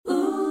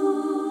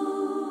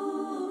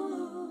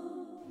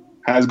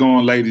How's it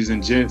going, ladies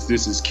and gents?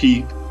 This is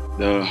Keith,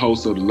 the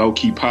host of the Low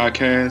Key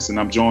Podcast, and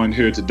I'm joined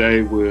here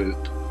today with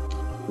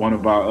one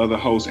of our other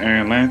hosts,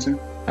 Aaron Lanton.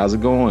 How's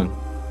it going?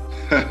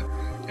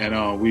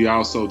 And we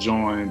also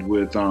joined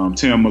with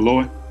Tim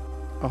Malloy.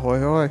 Ahoy,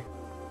 hoy.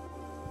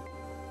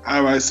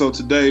 All right, so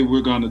today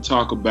we're going to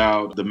talk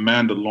about The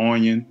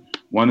Mandalorian,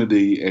 one of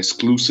the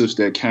exclusives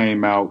that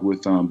came out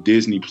with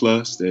Disney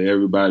Plus that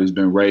everybody's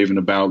been raving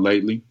about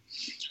lately.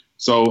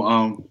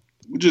 So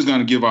we're just going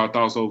to give our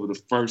thoughts over the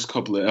first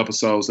couple of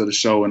episodes of the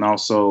show and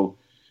also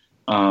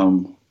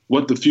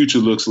what the future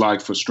looks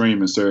like for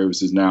streaming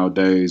services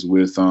nowadays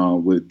with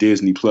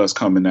Disney Plus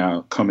coming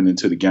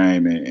into the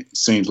game. And it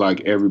seems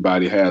like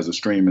everybody has a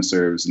streaming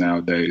service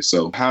nowadays.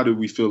 So how do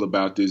we feel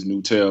about this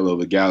new tale of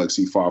a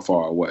galaxy far,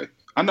 far away?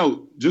 I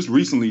know just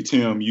recently,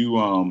 Tim, you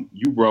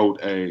wrote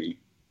a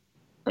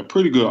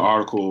pretty good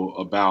article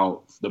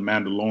about The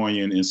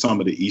Mandalorian and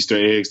some of the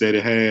Easter eggs that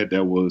it had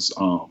that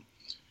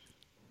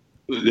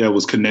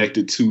was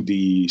connected to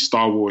the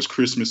Star Wars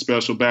Christmas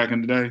special back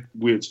in the day,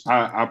 which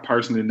I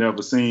personally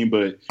never seen,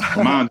 but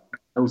mine,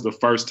 that was the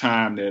first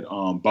time that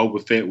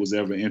Boba Fett was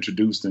ever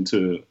introduced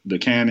into the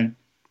canon.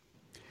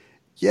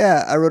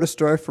 Yeah, I wrote a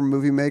story for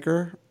Movie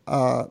Maker,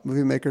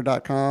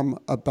 moviemaker.com,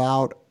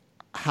 about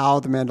how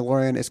The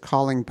Mandalorian is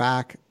calling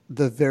back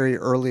the very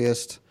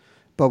earliest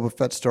Boba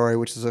Fett story,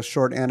 which is a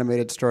short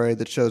animated story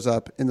that shows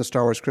up in the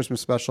Star Wars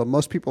Christmas special.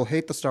 Most people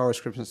hate the Star Wars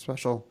Christmas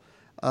special.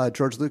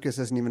 George Lucas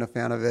isn't even a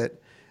fan of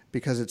it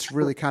because it's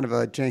really kind of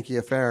a janky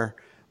affair.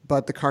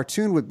 But the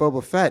cartoon with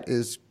Boba Fett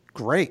is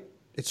great.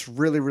 It's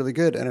really, really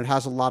good. And it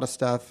has a lot of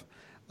stuff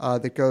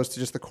that goes to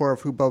just the core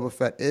of who Boba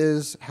Fett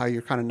is, how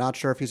you're kind of not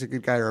sure if he's a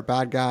good guy or a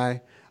bad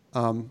guy,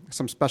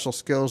 some special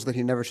skills that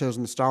he never shows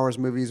in the Star Wars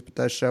movies but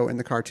does show in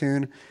the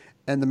cartoon.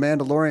 And The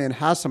Mandalorian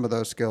has some of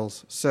those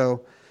skills.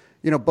 So,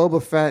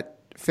 Boba Fett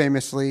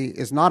famously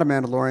is not a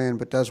Mandalorian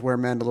but does wear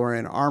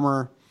Mandalorian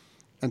armor.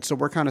 And so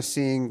we're kind of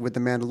seeing with The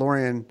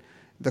Mandalorian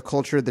the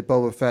culture that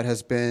Boba Fett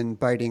has been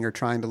biting or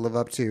trying to live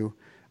up to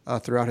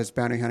throughout his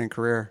bounty hunting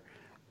career.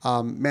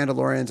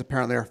 Mandalorians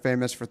apparently are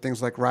famous for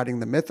things like riding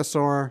the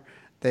mythosaur.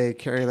 They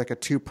carry like a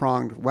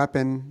two-pronged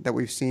weapon that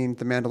we've seen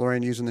the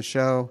Mandalorian use in the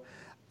show.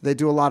 They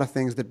do a lot of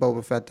things that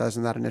Boba Fett does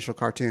in that initial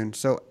cartoon.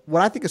 So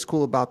what I think is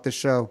cool about this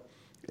show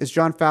is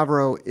Jon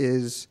Favreau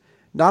is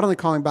not only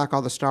calling back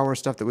all the Star Wars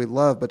stuff that we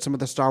love, but some of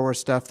the Star Wars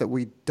stuff that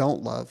we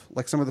don't love,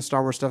 like some of the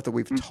Star Wars stuff that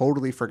we've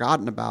totally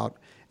forgotten about.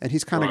 And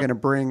he's kind of going to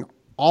bring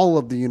all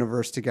of the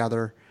universe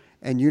together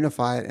and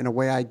unify it in a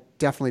way I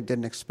definitely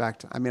didn't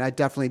expect. I mean, I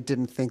definitely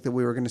didn't think that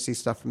we were going to see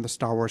stuff from the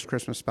Star Wars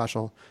Christmas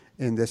special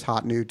in this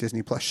hot new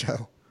Disney Plus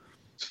show.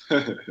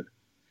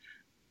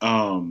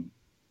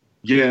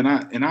 Yeah,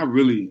 and I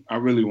really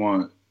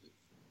want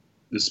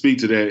to speak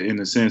to that in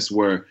the sense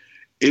where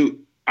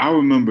I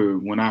remember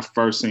when I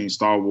first seen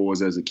Star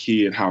Wars as a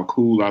kid, how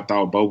cool I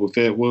thought Boba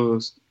Fett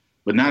was.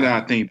 But now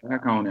that I think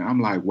back on it,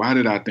 I'm like, why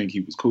did I think he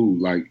was cool?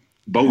 Like,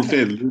 Boba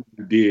Fett literally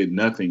did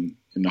nothing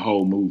in the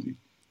whole movie.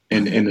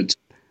 And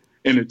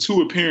the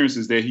two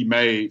appearances that he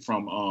made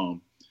from,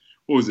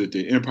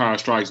 The Empire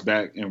Strikes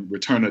Back and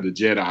Return of the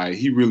Jedi,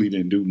 he really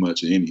didn't do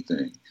much of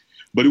anything.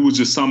 But it was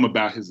just something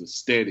about his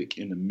aesthetic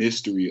and the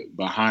mystery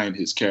behind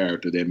his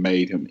character that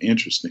made him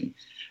interesting.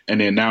 And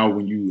then now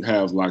when you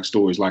have like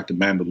stories like The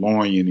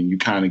Mandalorian and you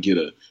kind of get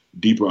a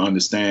deeper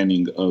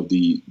understanding of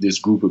this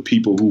group of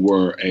people who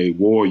were a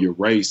warrior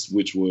race,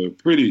 which were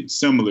pretty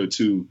similar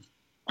to,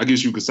 I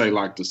guess you could say,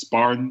 like the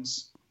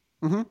Spartans.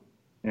 Mm-hmm.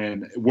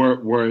 And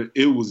where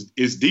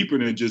it's deeper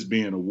than just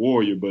being a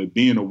warrior, but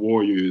being a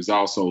warrior is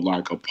also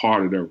like a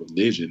part of their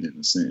religion in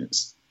a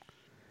sense.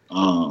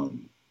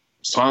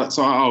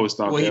 So I always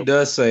thought. Well, he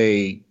does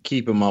say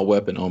keeping my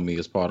weapon on me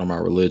is part of my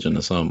religion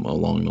or something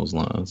along those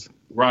lines.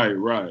 Right.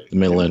 The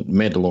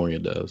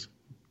Mandalorian does.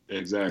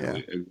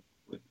 Exactly.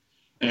 Yeah.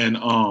 And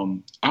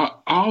I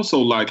also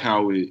like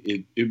how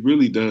it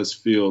really does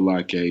feel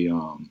like a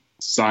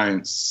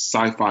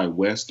sci-fi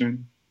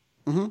Western.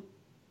 Mm-hmm.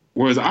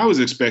 Whereas I was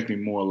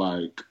expecting more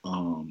like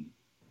a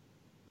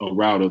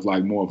route of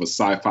like more of a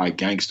sci-fi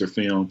gangster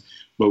film.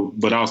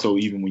 But also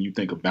even when you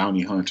think of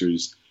bounty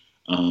hunters,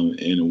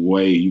 in a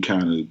way, you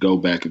kind of go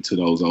back into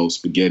those old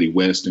spaghetti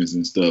westerns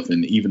and stuff.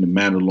 And even the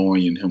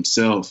Mandalorian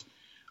himself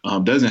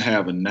doesn't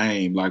have a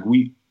name. Like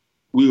we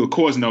of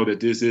course know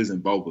that this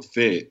isn't Boba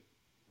Fett,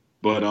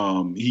 but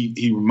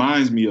he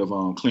reminds me of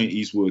Clint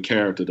Eastwood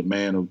character, the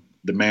man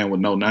with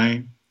no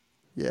name.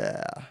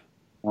 Yeah.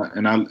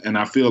 And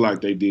I feel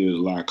like they did a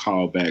lot of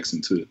callbacks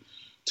into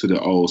the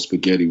old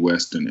spaghetti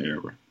western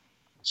era.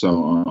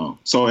 So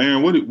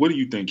Aaron, what do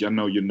you think? I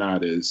know you're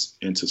not as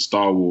into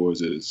Star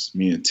Wars as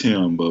me and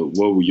Tim, but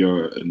what were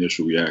your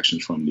initial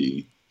reactions from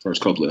the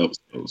first couple of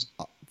episodes?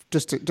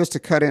 Just to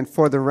cut in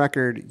for the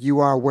record, you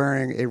are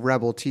wearing a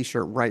Rebel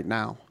T-shirt right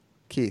now,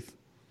 Keith.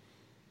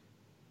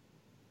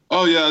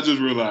 Oh yeah, I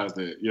just realized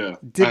that. Yeah,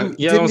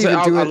 didn't even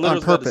do it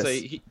on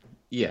purpose.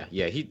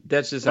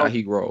 That's just how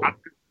he rolled.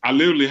 I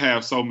literally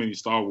have so many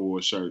Star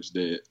Wars shirts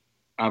that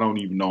I don't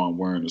even know I'm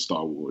wearing a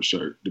Star Wars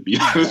shirt, to be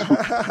honest with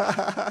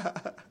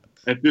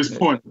at this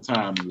point in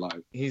time in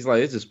life. He's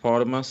like, it's just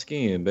part of my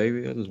skin,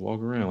 baby. I just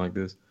walk around like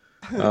this.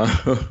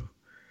 Uh,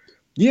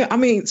 yeah, I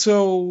mean,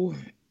 so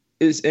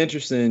it's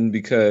interesting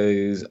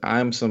because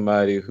I'm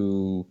somebody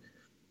who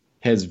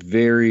has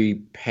very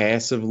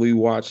passively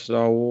watched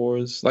Star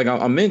Wars. Like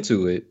I'm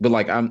into it, but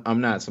like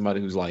I'm not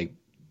somebody who's like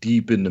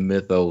deep in the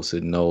mythos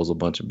and knows a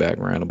bunch of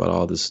background about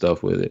all this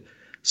stuff with it.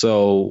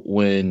 So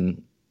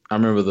when I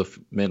remember the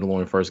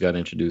Mandalorian first got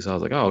introduced, I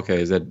was like, oh,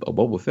 okay, is that a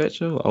Boba Fett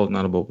show? Oh, it's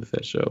not a Boba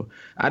Fett show.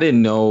 I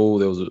didn't know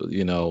there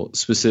was,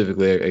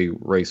 specifically a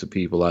race of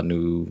people. I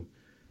knew,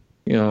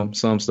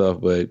 some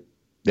stuff, but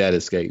that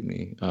escaped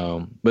me.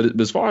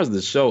 But as far as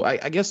the show,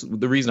 I guess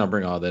the reason I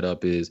bring all that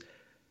up is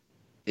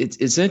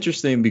it's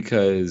interesting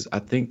because I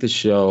think the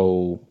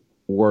show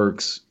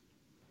works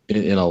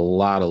in a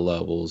lot of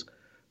levels,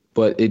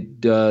 but it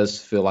does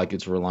feel like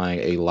it's relying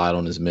a lot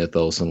on this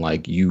mythos and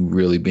like you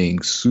really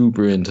being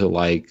super into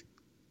like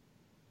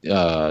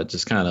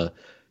just kind of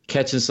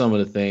catching some of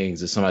the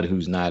things that somebody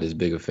who's not as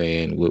big a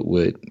fan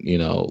would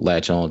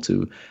latch on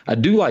to. I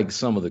do like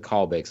some of the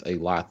callbacks a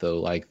lot though,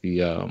 like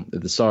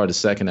at the start of the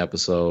second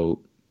episode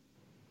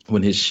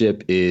when his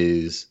ship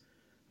is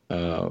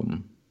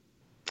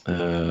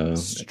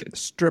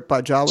stripped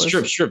by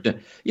Jawas. Stripped.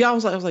 Yeah, I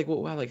was like,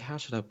 well, wow, like how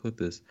should I put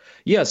this?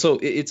 Yeah, so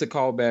it's a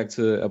callback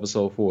to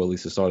episode 4, at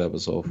least the start of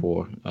episode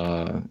 4.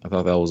 I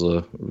thought that was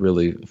a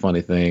really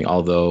funny thing,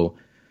 although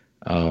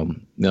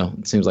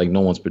it seems like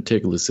no one's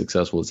particularly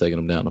successful at taking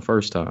them down the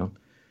first time.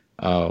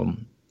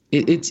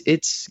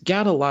 It's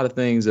got a lot of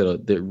things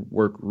that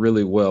work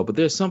really well, but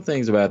there's some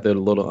things about it that are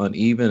a little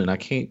uneven, and I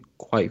can't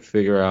quite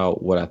figure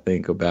out what I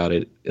think about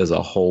it as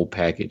a whole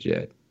package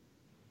yet.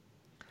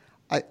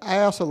 I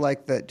also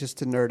like that, just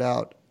to nerd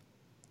out.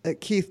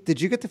 Keith, did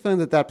you get the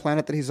feeling that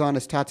planet that he's on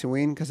is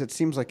Tatooine? Because it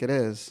seems like it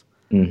is.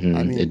 Mm-hmm.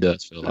 I mean, it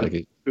does feel like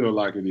it. I feel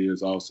like it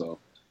is also.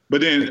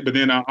 But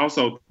then I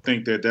also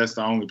think that that's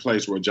the only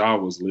place where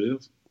Jawas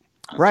live.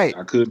 Right.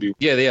 I could be.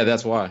 Yeah,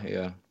 that's why.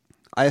 Yeah.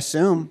 I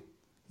assume.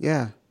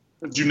 Yeah.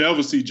 But you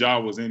never see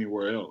Jawas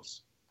anywhere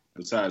else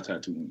besides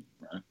Tatooine,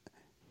 right?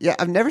 Yeah,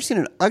 I've never seen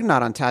an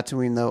Ugnaught on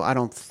Tatooine, though, I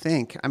don't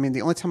think. I mean,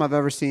 the only time I've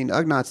ever seen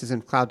Ugnaughts is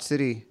in Cloud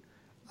City.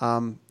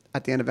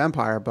 At the end of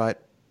Empire,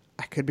 but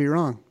I could be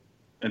wrong.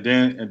 And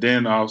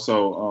then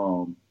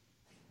also,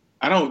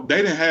 they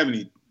didn't have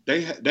any.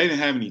 They didn't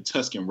have any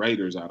Tusken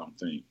Raiders, I don't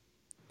think,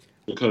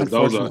 because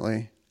those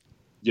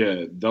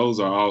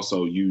are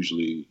also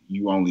usually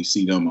you only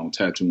see them on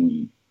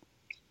Tatooine.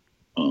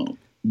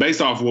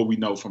 Based off what we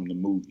know from the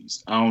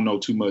movies, I don't know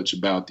too much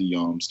about the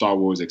Star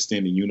Wars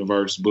Extended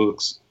Universe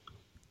books,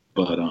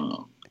 but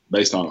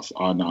based off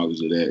our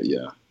knowledge of that,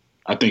 yeah,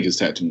 I think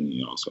it's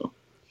Tatooine also.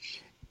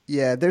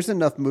 Yeah, there's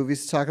enough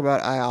movies to talk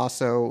about. I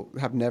also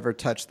have never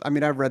touched. I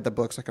mean, I've read the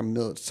books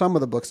some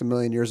of the books a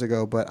million years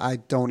ago, but I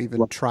don't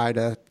even try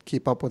to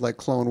keep up with like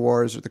Clone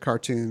Wars or the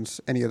cartoons,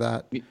 any of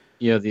that.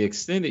 Yeah, the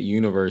extended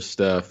universe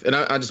stuff, and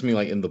I just mean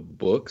like in the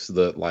books,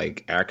 the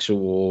like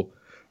actual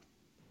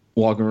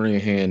Walking Ring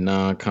of Hand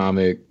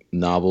non-comic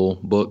novel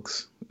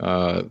books.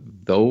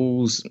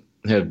 Those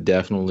have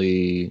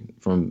definitely,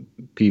 from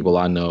people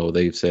I know,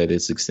 they've said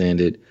it's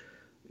extended.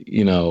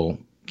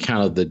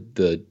 Kind of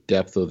the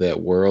depth of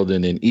that world,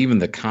 and then even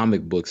the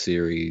comic book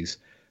series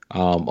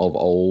of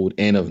old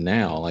and of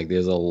now, like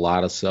there's a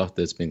lot of stuff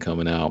that's been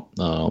coming out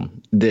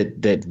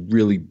that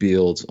really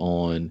builds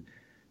on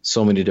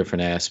so many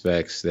different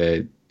aspects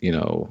that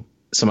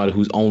somebody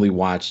who's only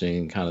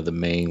watching kind of the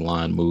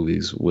mainline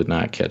movies would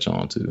not catch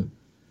on to.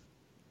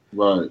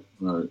 Right.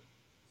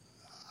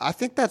 I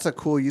think that's a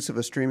cool use of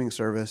a streaming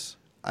service.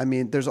 I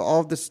mean, there's all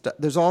of this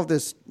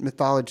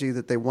mythology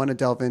that they want to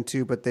delve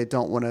into, but they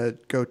don't want to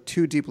go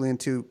too deeply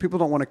into. People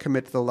don't want to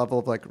commit to the level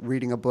of like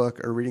reading a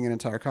book or reading an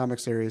entire comic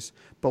series.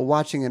 But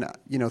watching an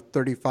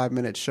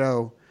 35-minute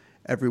show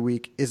every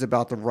week is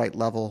about the right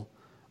level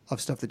of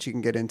stuff that you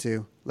can get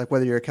into. Like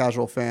whether you're a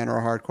casual fan or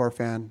a hardcore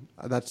fan,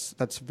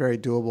 that's very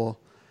doable.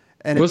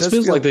 And it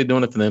feels like they're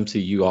doing it for the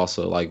MCU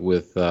also, like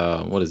with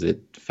what is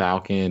it,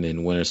 Falcon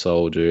and Winter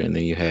Soldier, and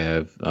then you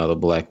have the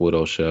Black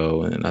Widow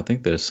show, and I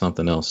think there's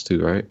something else too,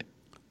 right?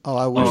 Oh,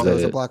 I wish there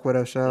was a Black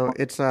Widow show.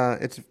 It's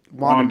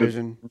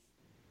WandaVision.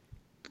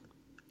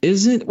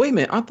 Isn't? Wait a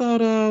minute, I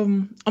thought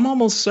I'm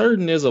almost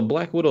certain there's a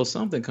Black Widow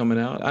something coming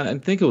out. I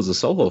think it was a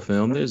solo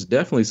film. There's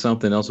definitely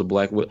something else with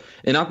Black Widow,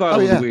 and I thought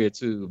it was weird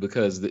too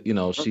because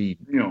she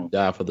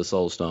died for the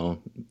Soul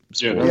Stone.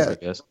 Spoilers, I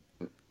guess.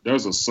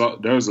 There's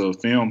a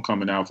film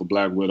coming out for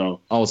Black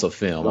Widow. Oh, it's a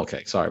film.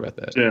 Okay, sorry about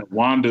that. Yeah,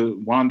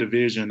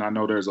 WandaVision. I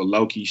know there's a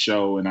Loki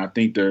show, and I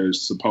think there's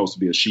supposed to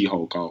be a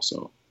She-Hulk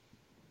also.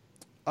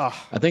 I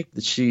think the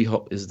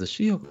She-Hulk is the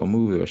She-Hulk a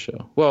movie or a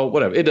show. Well,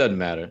 whatever. It doesn't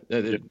matter.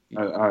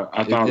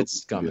 I thought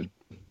it's coming.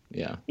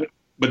 Yeah.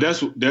 But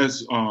that's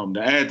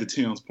to add to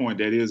Tim's point.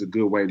 That is a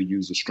good way to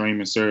use a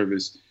streaming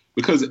service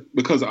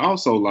because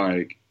also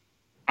like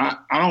I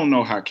don't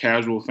know how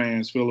casual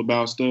fans feel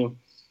about stuff.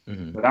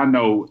 Mm-hmm. But I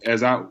know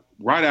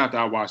right after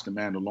I watched The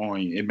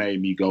Mandalorian, it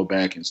made me go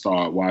back and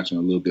start watching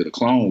a little bit of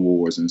Clone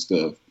Wars and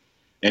stuff.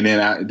 And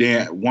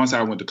then once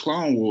I went to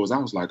Clone Wars, I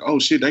was like, oh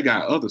shit, they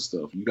got other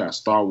stuff. You got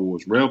Star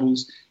Wars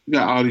Rebels. You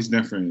got all these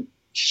different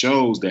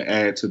shows that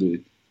add to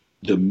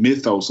the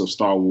mythos of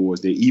Star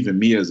Wars that even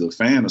me as a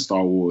fan of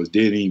Star Wars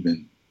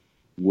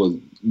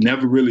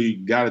never really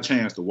got a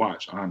chance to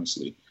watch,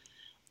 honestly.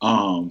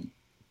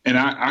 And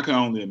I can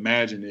only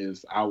imagine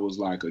if I was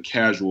like a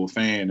casual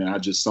fan and I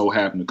just so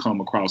happened to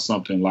come across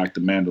something like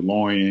The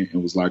Mandalorian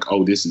and was like,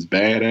 oh, this is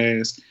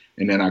badass.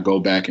 And then I go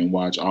back and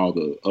watch all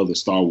the other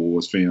Star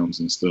Wars films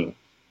and stuff.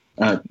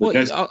 Well,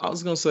 I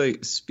was going to say,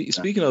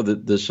 speaking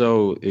of the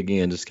show,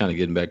 again, just kind of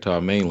getting back to our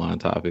mainline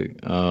topic,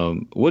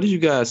 what did you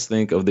guys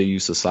think of the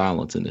use of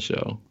silence in the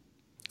show?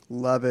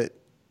 Love it.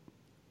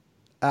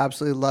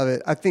 Absolutely love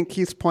it. I think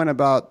Keith's point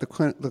about the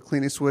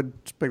Clint Eastwood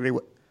spaghetti.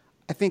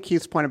 I think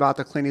Keith's point about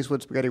the Clint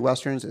Eastwood spaghetti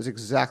westerns is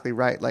exactly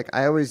right. Like,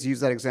 I always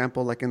use that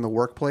example, like in the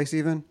workplace.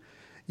 Even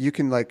you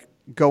can like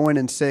go in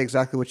and say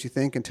exactly what you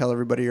think and tell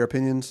everybody your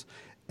opinions,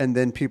 and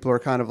then people are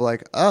kind of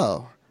like,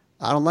 "Oh,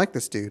 I don't like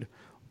this dude."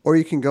 Or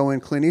you can go in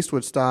Clint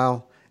Eastwood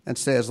style and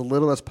say as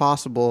little as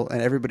possible, and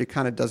everybody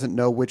kind of doesn't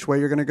know which way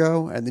you're going to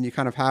go, and then you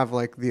kind of have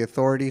like the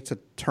authority to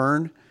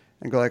turn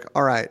and go like,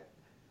 "All right,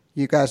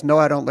 you guys know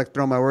I don't like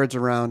throw my words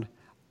around.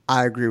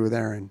 I agree with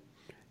Aaron."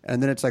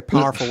 And then it's like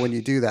powerful when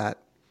you do that.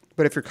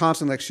 But if you're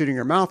constantly like shooting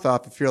your mouth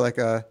off, if you're like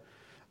a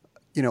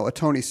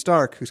Tony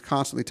Stark who's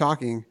constantly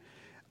talking,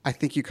 I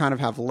think you kind of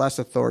have less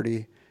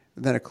authority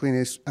than a Clint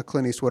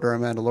Eastwood or a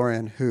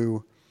Mandalorian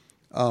who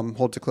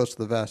holds it close to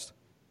the vest.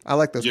 I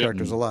like those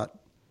characters a lot.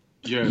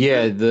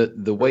 Yeah,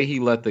 the way he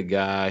let the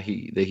guy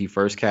that he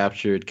first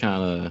captured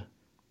kind of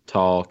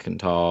talk and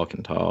talk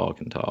and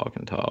talk and talk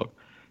and talk.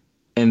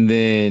 And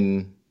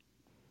then,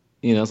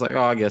 it's like,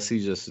 oh, I guess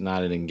he's just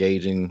not an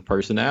engaging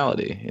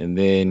personality. And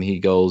then he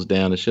goes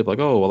down the ship like,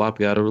 oh, well, I've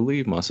got to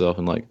relieve myself.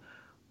 And like,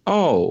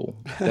 oh,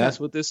 that's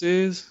what this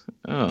is?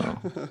 Oh,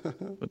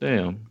 but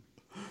damn.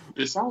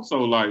 It's also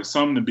like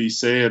something to be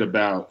said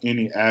about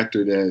any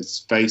actor that's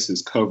face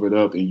is covered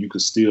up and you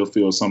could still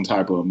feel some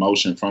type of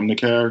emotion from the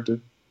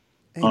character.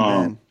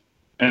 Amen.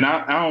 And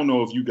I don't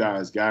know if you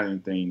guys got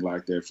anything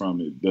like that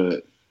from it,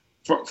 but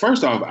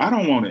first off, I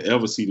don't want to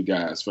ever see the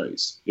guy's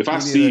face. If I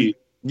see it,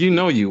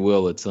 you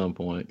will at some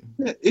point.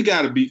 It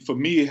got to be, for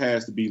me, it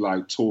has to be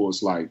like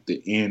towards like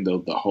the end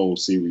of the whole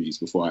series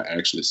before I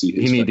actually see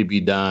his face. He need to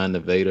be dying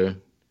to Vader.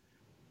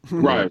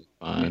 Right.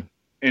 Fine.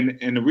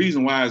 And the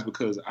reason why is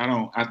because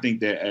I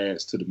think that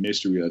adds to the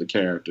mystery of the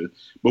character.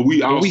 But we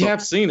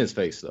have seen his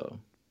face though.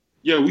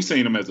 Yeah, we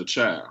seen him as a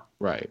child.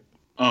 Right.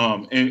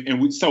 And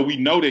we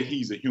know that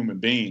he's a human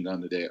being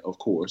under that, of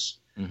course.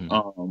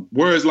 Mm-hmm.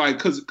 Whereas like,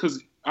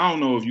 cause I don't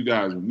know if you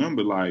guys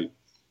remember, like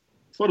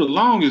for the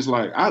longest,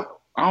 like I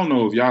don't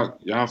know if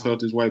y'all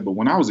felt this way, but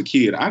when I was a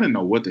kid, I didn't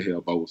know what the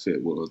hell Boba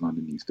Fett was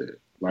underneath that.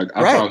 Like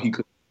I thought he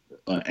could be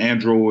an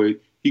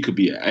android, he could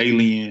be an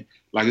alien.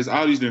 Like it's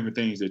all these different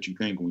things that you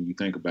think when you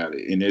think about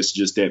it, and it's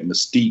just that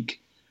mystique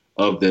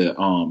of the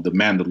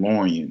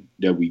Mandalorian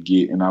that we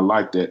get, and I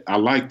like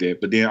that.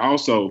 But then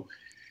also,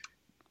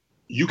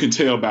 you can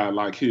tell by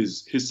like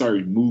his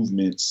certain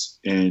movements,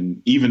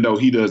 and even though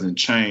he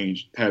doesn't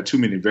have too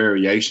many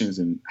variations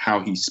in how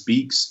he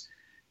speaks,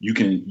 you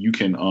can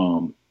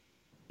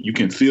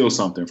feel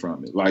something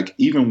from it. Like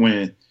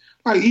even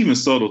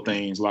subtle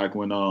things, like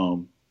when I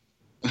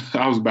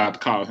was about to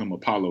call him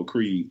Apollo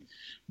Creed,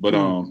 but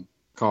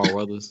Carl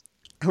Weathers.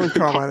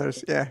 Carl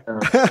Weathers, yeah.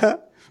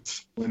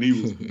 When he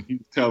was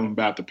telling him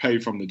about the pay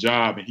from the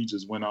job, and he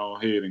just went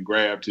on ahead and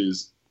grabbed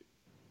his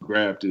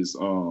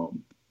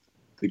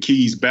the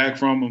keys back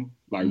from him,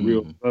 like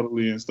real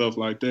subtly and stuff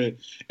like that.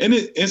 And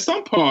in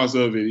some parts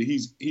of it,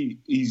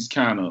 he's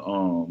kind of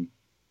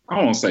I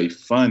don't want to say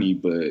funny,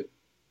 but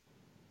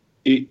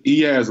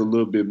he has a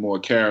little bit more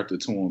character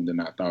to him than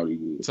I thought he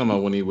would. Talking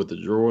about when he with the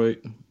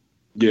droid?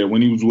 Yeah,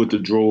 when he was with the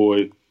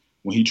droid,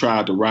 when he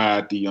tried to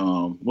ride the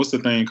what's the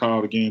thing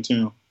called again,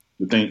 Tim?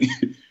 The thing.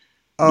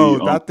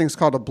 That thing's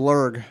called a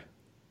blurg.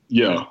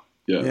 Yeah.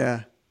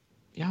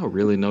 Y'all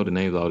really know the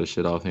names of all this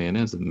shit offhand.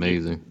 That's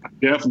amazing. I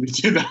definitely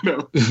did not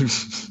know.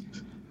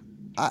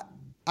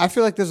 I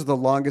feel like this is the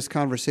longest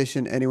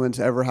conversation anyone's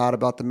ever had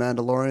about The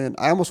Mandalorian.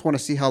 I almost want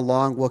to see how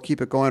long we'll keep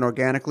it going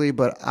organically,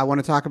 but I want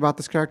to talk about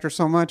this character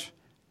so much.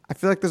 I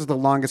feel like this is the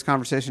longest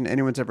conversation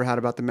anyone's ever had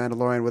about The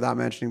Mandalorian without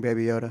mentioning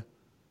Baby Yoda.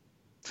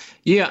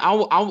 Yeah,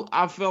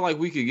 I felt like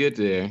we could get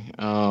there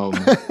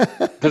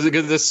because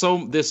there's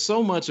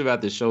so much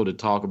about the show to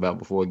talk about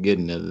before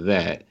getting to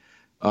that.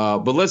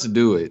 But let's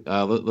do it.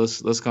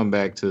 Let's come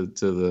back to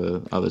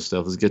the other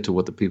stuff. Let's get to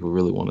what the people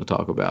really want to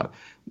talk about.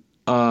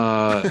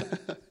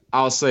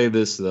 I'll say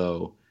this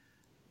though.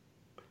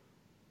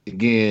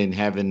 Again,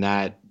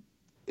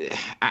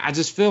 I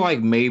just feel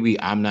like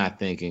maybe I'm not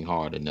thinking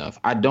hard enough.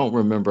 I don't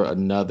remember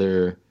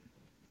another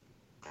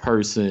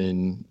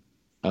person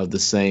of the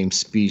same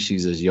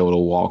species as Yoda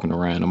walking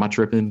around. Am I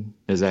tripping?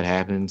 Has that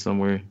happened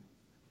somewhere?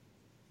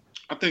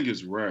 I think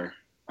it's rare.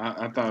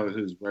 I thought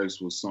his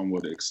race was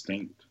somewhat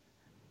extinct.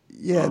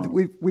 Yeah,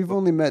 we've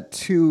only met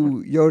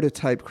 2 Yoda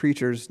type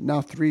creatures,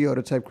 now 3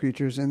 Yoda type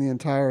creatures in the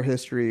entire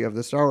history of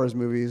the Star Wars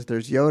movies.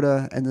 There's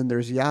Yoda, and then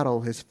there's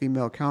Yaddle, his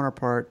female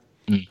counterpart,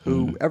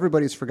 who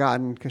everybody's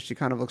forgotten because she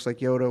kind of looks like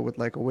Yoda with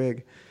like a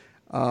wig.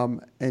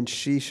 And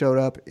she showed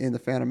up in the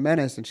Phantom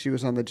Menace, and she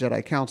was on the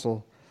Jedi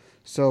Council.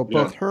 So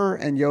both her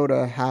and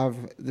Yoda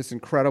have this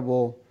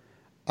incredible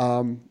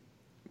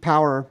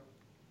power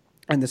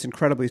and this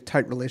incredibly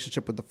tight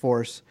relationship with the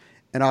Force.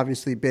 And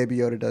obviously, Baby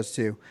Yoda does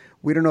too.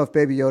 We don't know if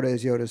Baby Yoda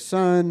is Yoda's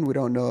son. We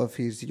don't know if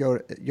he's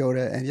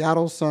Yoda and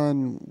Yaddle's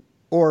son.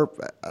 Or,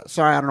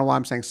 sorry, I don't know why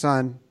I'm saying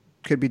son.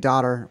 Could be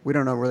daughter. We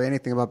don't know really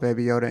anything about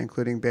Baby Yoda,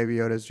 including Baby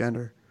Yoda's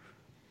gender.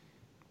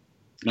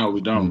 No, we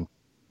don't.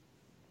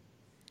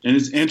 And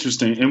it's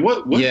interesting. And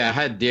what? Yeah,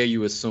 how dare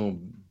you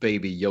assume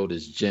Baby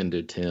Yoda's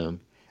gender, Tim?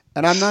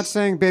 And I'm not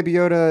saying Baby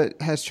Yoda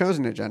has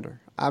chosen a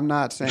gender. I'm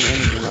not saying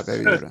anything about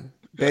Baby Yoda.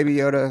 Baby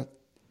Yoda...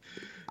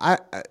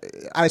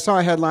 I saw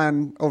a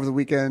headline over the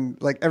weekend,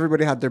 like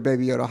everybody had their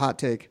Baby Yoda hot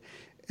take,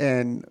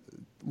 and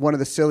one of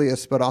the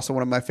silliest, but also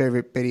one of my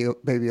favorite Baby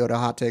Yoda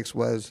hot takes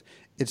was,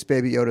 "It's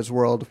Baby Yoda's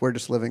world. We're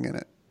just living in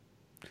it."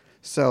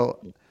 So,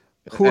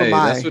 who am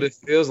I? That's what it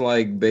feels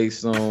like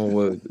based on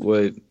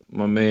what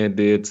my man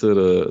did to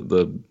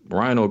the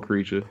rhino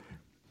creature,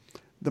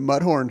 the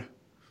Mudhorn.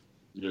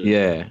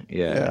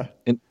 Yeah.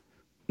 And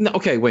no,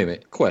 okay, wait a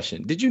minute.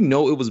 Question: did you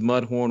know it was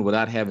Mudhorn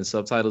without having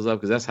subtitles up?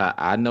 Because that's how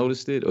I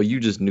noticed it, or you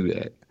just knew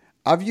that?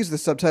 I've used the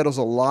subtitles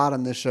a lot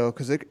on this show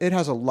because it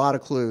has a lot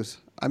of clues.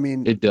 I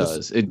mean, it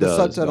does. The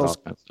subtitles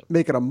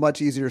make it a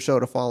much easier show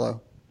to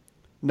follow.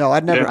 No,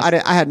 I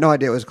had no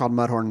idea it was called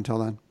Mudhorn until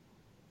then.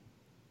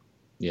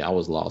 Yeah, I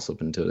was lost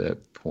up until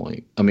that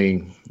point. I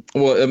mean,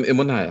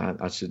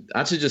 I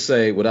should just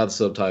say without the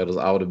subtitles,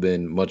 I would have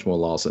been much more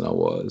lost than I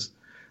was.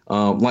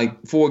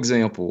 Like, for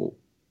example,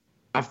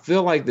 I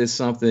feel like there's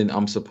something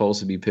I'm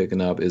supposed to be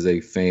picking up as a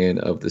fan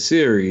of the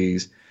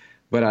series,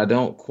 but I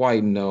don't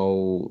quite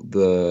know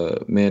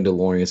the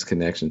Mandalorian's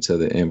connection to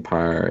the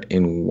Empire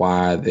and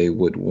why they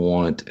would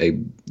want a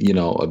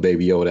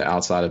Baby Yoda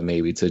outside of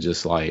maybe to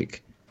just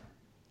like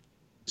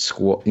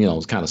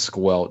kind of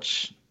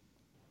squelch,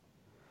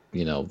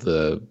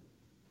 the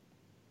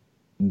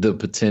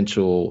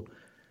potential,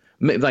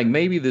 like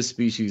maybe this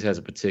species has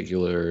a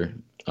particular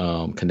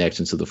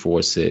connection to the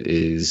Force that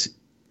is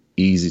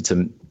easy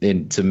to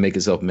make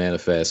itself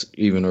manifest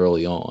even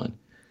early on,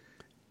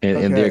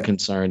 and they're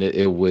concerned that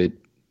it would,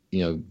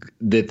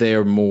 that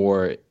they're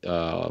more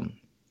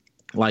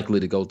likely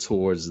to go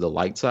towards the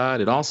light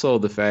side, and also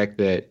the fact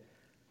that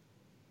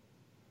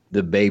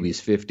the baby's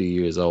 50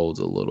 years old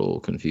is a little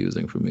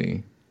confusing for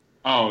me.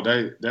 Oh,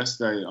 they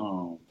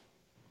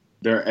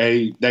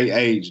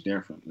age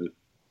differently.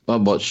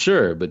 But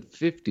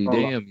 50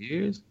 damn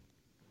years.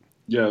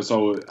 Yeah,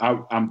 so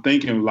I'm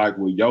thinking like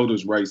with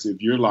Yoda's race,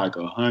 if you're like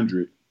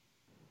 100,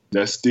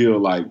 that's still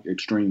like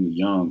extremely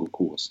young, of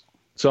course.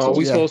 So are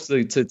we supposed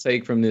to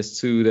take from this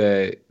too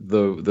that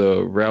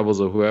the rebels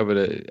or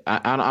whoever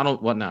I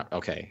don't what not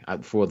okay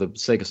for the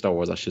sake of Star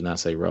Wars I should not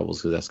say rebels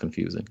because that's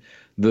confusing.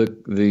 The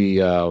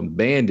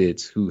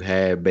bandits who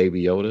had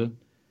Baby Yoda,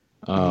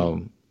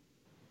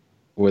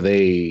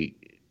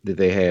 did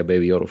they have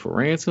Baby Yoda for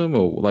ransom,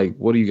 or like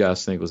what do you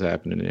guys think was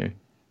happening there?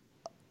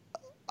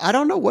 I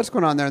don't know what's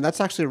going on there, and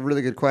that's actually a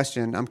really good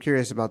question. I'm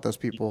curious about those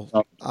people.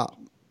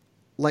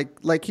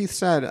 Like Keith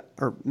said,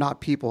 or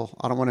not people.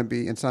 I don't want to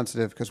be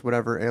insensitive because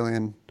whatever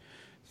alien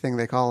thing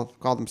they call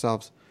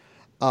themselves.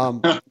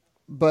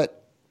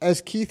 But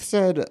as Keith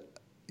said,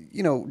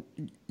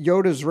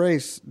 Yoda's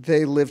race,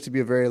 they lived to be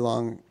a very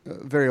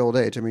old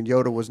age. I mean,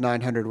 Yoda was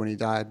 900 when he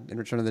died in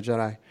Return of the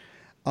Jedi.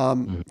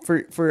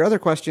 For your other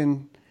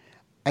question,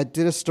 I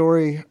did a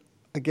story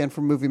again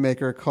from Movie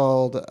Maker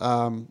called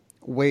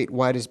 "Wait,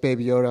 why does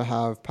Baby Yoda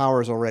have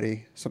powers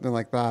already?" Something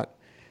like that.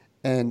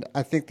 And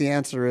I think the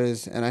answer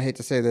is, and I hate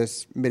to say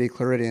this,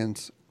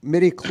 midi-chlorians.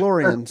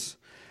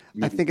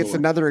 I think it's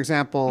another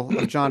example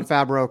of Jon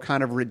Favreau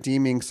kind of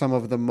redeeming some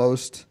of the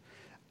most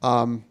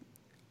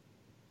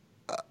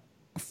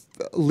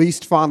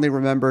least fondly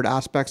remembered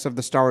aspects of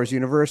the Star Wars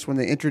universe. When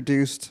they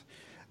introduced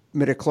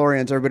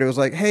midi-chlorians, everybody was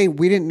like, hey,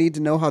 we didn't need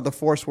to know how the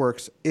Force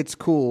works. It's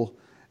cool.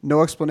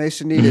 No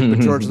explanation needed.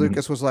 But George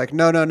Lucas was like,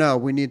 no.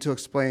 We need to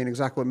explain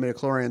exactly what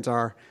midi-chlorians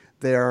are.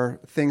 They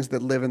are things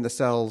that live in the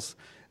cells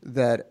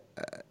that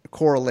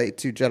correlate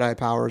to Jedi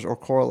powers or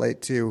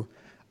correlate to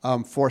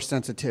Force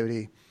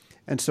sensitivity.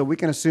 And so we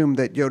can assume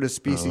that Yoda's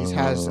species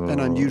has an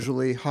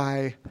unusually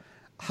high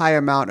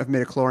amount of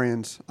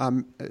midi-chlorians.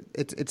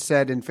 It's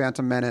said in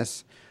Phantom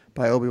Menace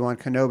by Obi-Wan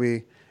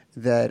Kenobi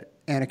that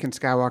Anakin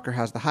Skywalker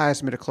has the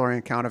highest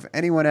midi-chlorian count of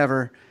anyone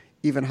ever,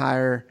 even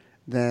higher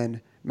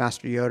than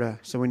Master Yoda.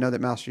 So we know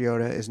that Master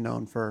Yoda is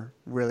known for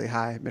really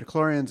high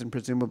midi-chlorians and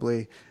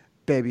presumably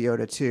Baby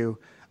Yoda too.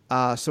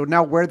 So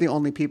now we're the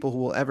only people who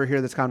will ever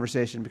hear this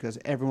conversation because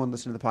everyone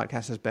listening to the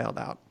podcast has bailed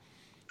out.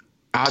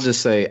 I'll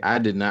just say I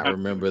did not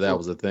remember that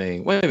was a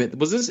thing. Wait a minute.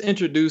 Was this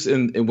introduced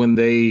in when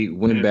they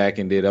went back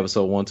and did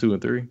episode 1, 2,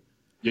 and 3?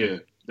 Yeah.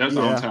 That's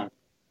the only time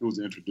it was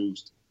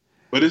introduced.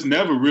 But it's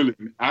never really.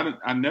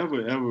 I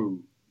never ever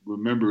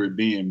remember it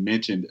being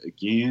mentioned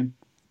again.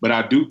 But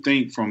I do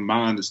think, from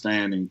my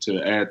understanding,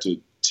 to add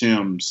to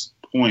Tim's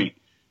point,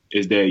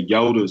 is that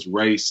Yoda's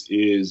race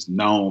is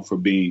known for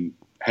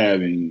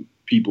having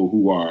people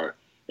who are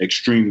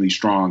extremely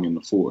strong in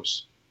the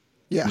Force.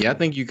 Yeah, I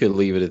think you could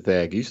leave it at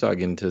that. You start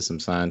getting into some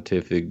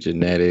scientific,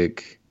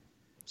 genetic.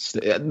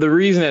 The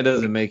reason that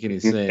doesn't make any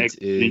sense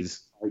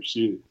is,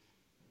 shit.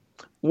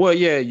 Well,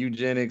 yeah,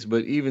 eugenics,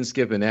 but even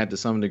skipping that to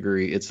some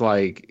degree, it's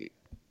like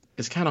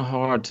it's kind of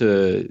hard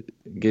to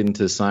get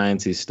into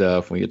sciencey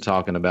stuff when you're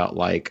talking about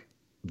like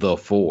the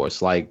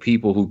Force, like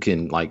people who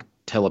can like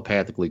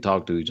telepathically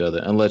talk to each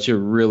other, unless you're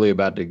really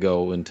about to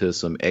go into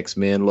some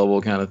X-Men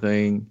level kind of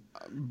thing.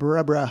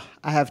 Bruh,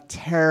 I have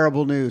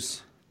terrible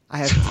news.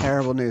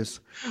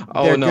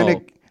 Oh,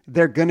 no.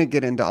 They're gonna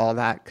get into all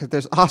that because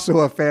there's also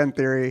a fan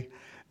theory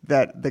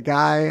that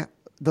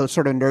the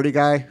sort of nerdy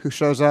guy who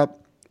shows up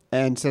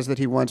and says that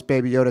he wants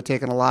Baby Yoda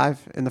taken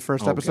alive in the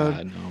first episode.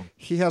 God, no.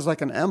 He has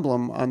like an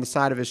emblem on the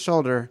side of his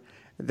shoulder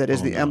that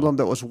is the emblem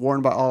that was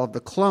worn by all of the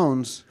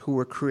clones who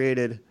were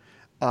created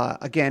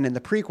again in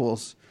the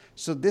prequels.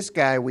 So this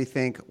guy, we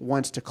think,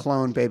 wants to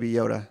clone Baby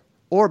Yoda.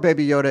 Or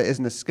Baby Yoda is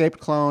an escaped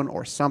clone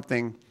or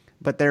something,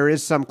 but there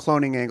is some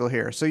cloning angle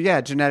here. So yeah,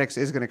 genetics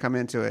is going to come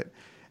into it.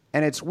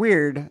 And it's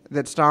weird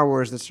that Star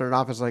Wars, that started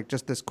off as like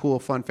just this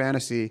cool, fun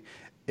fantasy,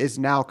 is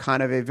now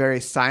kind of a very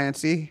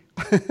sciencey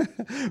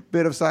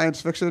bit of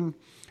science fiction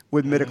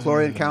with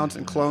midichlorian counts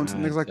and clones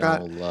and things like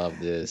that. I don't love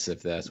this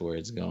if that's where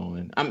it's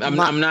going. I'm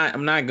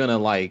not gonna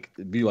like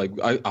be like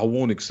I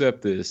won't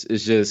accept this.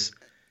 It's just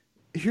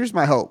here's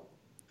my hope.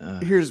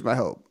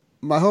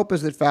 My hope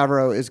is that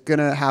Favreau is going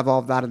to have all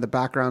of that in the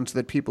background so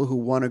that people who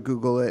want to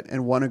Google it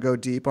and want to go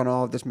deep on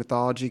all of this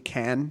mythology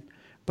can,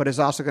 but is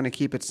also going to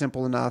keep it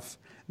simple enough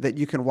that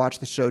you can watch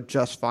the show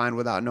just fine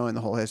without knowing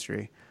the whole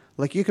history.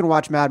 Like you can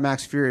watch Mad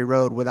Max Fury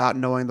Road without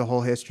knowing the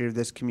whole history of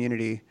this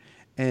community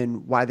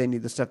and why they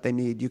need the stuff they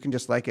need. You can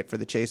just like it for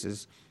the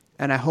chases.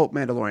 And I hope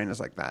Mandalorian is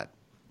like that.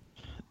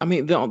 I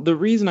mean, the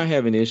reason I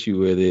have an issue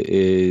with it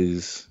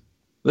is,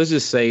 let's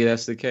just say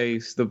that's the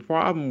case. The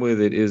problem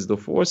with it is the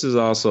Force is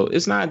also,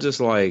 it's not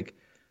just like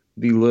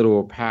the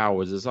literal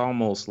powers. It's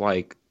almost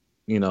like,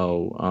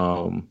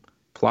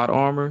 plot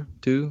armor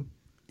too.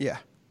 Yeah.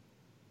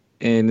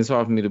 And it's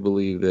hard for me to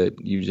believe that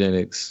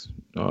eugenics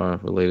are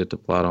related to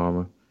plot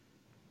armor.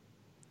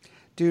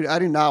 Dude, I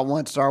do not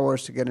want Star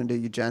Wars to get into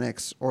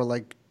eugenics or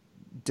like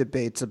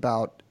debates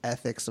about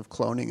ethics of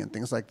cloning and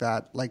things like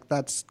that. Like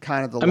that's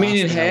kind of the. I mean,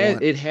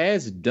 it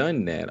has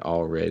done that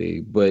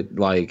already, but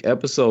like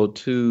episode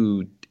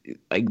 2,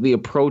 like the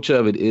approach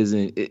of it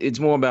isn't. It's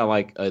more about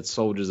like a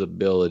soldier's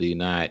ability,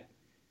 not.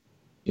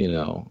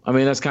 I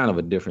mean, that's kind of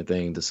a different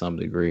thing to some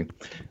degree.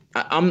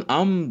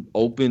 I'm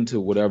open to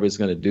whatever it's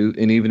going to do,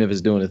 and even if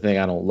it's doing a thing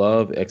I don't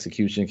love,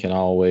 execution can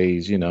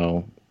always,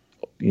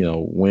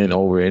 win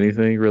over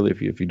anything really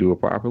if you do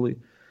it properly.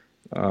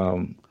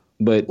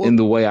 But in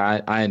the way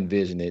I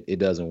envision it, it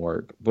doesn't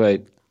work.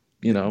 But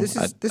I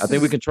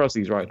think we can trust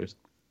these writers.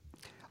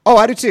 Oh,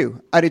 I do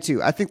too. I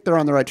think they're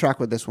on the right track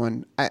with this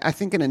one. I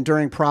think an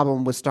enduring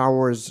problem with Star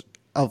Wars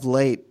of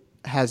late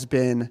has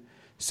been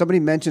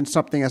somebody mentioned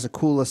something as a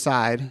cool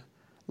aside,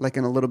 like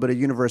in a little bit of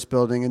universe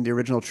building in the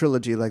original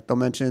trilogy. Like they'll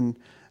mention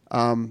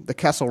the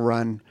Kessel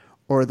Run,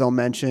 or they'll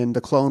mention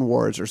the Clone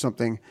Wars or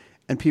something,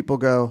 and people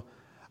go,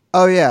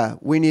 "Oh yeah,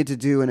 we need to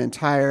do an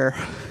entire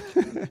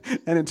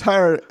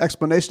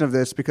explanation of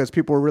this because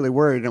people were really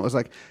worried." And it was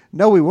like,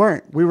 "No, we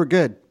weren't. We were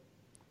good.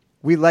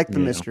 We liked the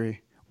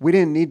mystery. We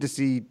didn't need to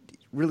see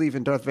really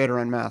even Darth Vader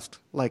unmasked.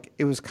 Like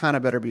it was kind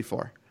of better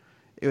before.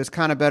 It was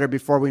kind of better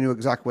before we knew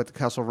exactly what the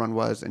Kessel Run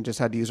was and just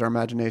had to use our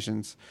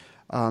imaginations."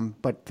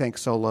 But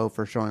thanks Solo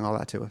for showing all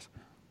that to us.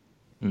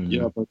 Mm-hmm.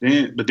 Yeah,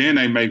 but then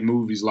they make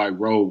movies like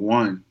Rogue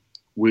One,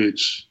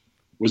 which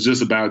was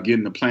just about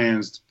getting the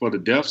plans for the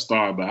Death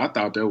Star. But I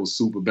thought that was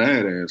super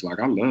badass. Like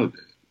I loved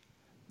it.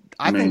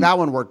 I think that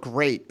one worked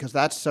great because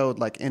that's so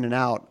like in and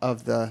out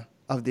of the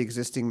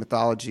existing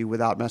mythology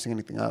without messing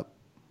anything up.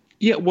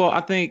 Yeah, well, I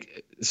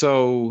think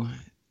so.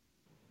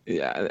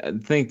 Yeah, I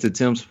think to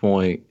Tim's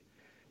point,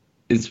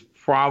 it's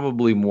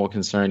probably more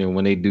concerning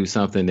when they do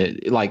something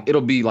that like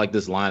it'll be like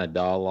this line of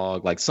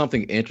dialogue, like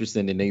something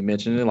interesting, and they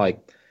mention it, like,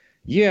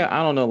 yeah,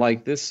 I don't know,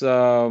 like this, I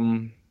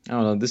don't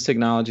know, this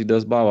technology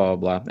does blah blah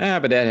blah.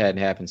 But that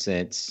hadn't happened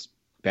since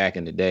back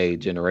in the day,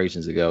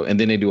 generations ago, and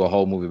then they do a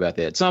whole movie about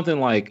that. Something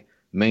like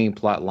main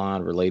plot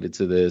line related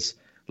to this.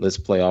 Let's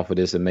play off of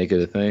this and make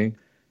it a thing.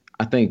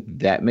 I think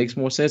that makes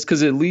more sense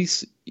because at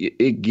least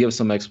it gives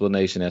some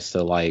explanation as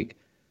to like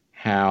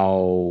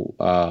how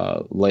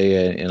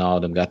Leia and all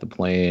of them got the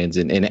plans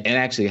and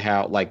actually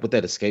how like what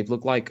that escape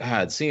looked like.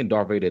 God, seeing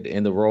Darth Vader at the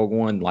end of Rogue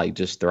One like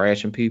just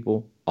thrashing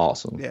people,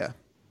 awesome. Yeah,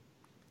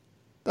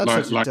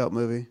 that's such a dope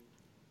movie.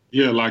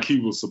 Yeah, like he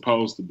was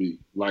supposed to be.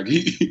 Like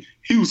he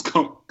was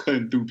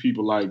cutting through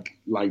people like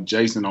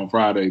Jason on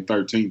Friday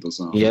 13th or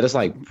something. Yeah, that's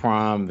like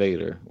prime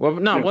Vader. Well,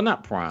 no, yeah. Well,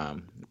 not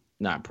prime,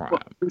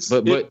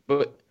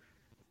 but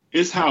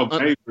it's how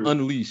Vader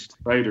unleashed.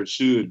 Vader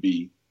should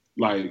be.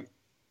 like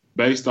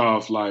based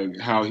off like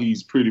how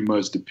he's pretty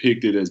much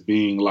depicted as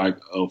being like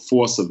a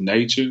force of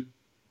nature.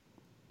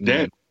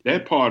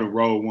 That part of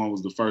Rogue One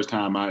was the first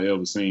time I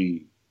ever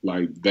seen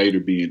like Vader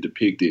being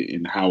depicted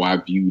and how I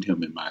viewed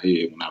him in my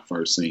head when I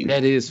first seen him.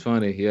 That is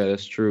funny. Yeah,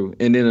 that's true.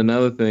 And then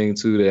another thing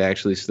too that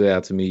actually stood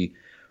out to me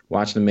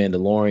watching The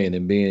Mandalorian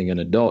and being an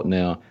adult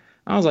now,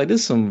 I was like,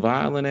 this is some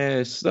violent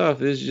ass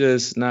stuff. It's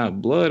just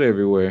not blood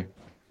everywhere.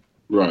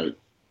 Right.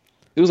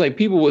 It was like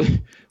people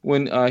would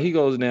when he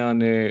goes down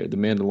there, the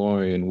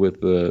Mandalorian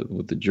with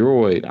the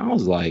droid. I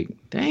was like,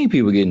 dang,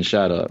 people getting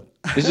shot up.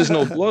 It's just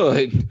no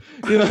blood,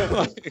 you know.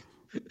 Like,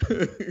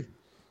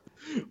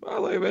 I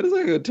was like, man, it's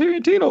like a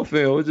Tarantino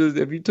film. It's just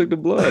if you took the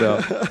blood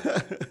out.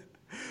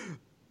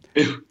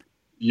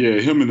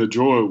 Yeah, him and the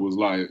droid was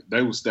like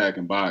they were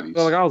stacking bodies.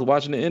 Felt like I was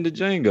watching the end of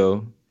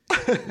Django.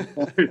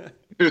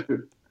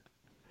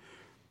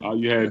 All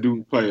you had to do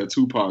was play a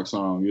Tupac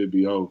song, it'd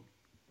be over.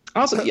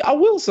 Also, I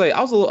will say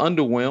I was a little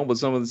underwhelmed with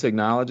some of the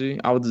technology.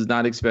 I was just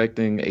not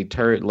expecting a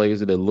turret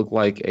laser that looked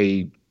like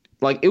it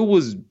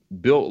was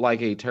built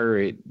like a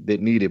turret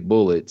that needed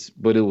bullets,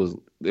 but there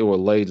were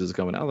lasers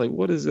coming. I was like,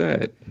 what is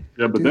that?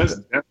 Yeah, but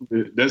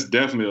that's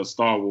definitely a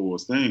Star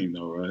Wars thing,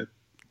 though, right?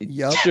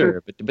 Yep.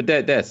 Sure, but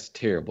that's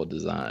terrible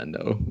design,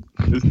 though.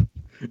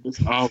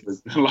 It's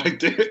always been like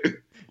that.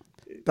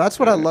 That's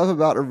what I love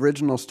about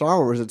original Star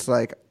Wars. It's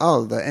like,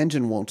 oh, the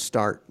engine won't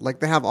start. Like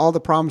they have all the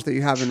problems that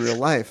you have in real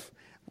life.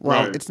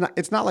 Well, Right.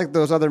 It's not like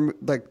those other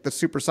like the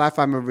super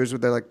sci-fi movies where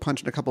they're like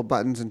punching a couple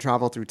buttons and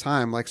travel through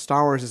time. Like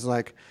Star Wars is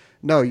like,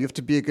 no, you have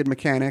to be a good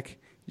mechanic,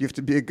 you have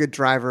to be a good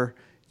driver,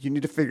 you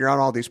need to figure out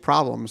all these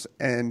problems,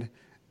 and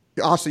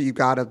also you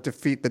got to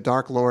defeat the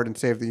Dark Lord and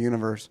save the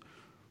universe.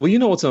 Well, you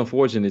know what's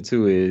unfortunate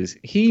too is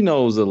he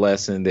knows a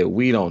lesson that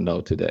we don't know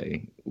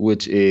today,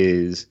 which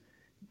is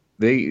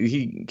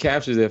he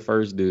captures that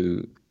first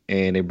dude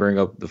and they bring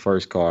up the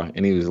first car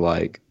and he was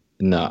like,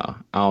 nah,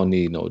 I don't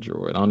need no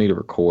droid. I don't need to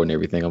record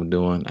everything I'm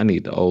doing. I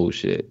need the old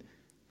shit.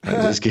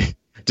 Like,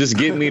 just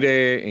get me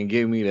there and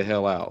get me the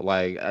hell out.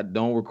 Like, I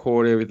don't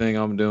record everything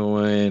I'm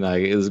doing.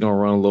 Like, it's gonna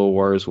run a little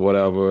worse,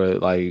 whatever.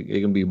 Like,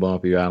 it can be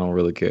bumpy. I don't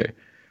really care.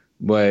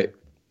 But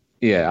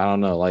yeah, I don't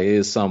know. Like, it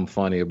is something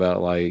funny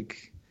about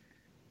like.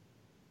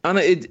 I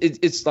know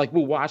it's like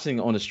we're watching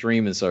on a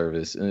streaming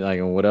service and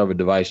like on whatever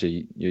device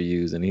you're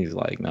using. He's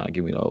like, nah,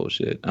 give me the old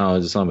shit. I don't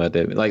know, just something about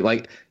that.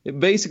 Like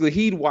basically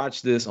he'd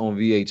watch this on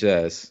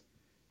VHS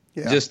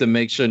just to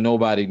make sure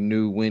nobody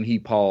knew when he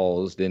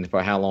paused and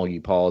for how long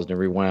he paused and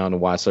rewound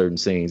and watch certain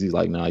scenes. He's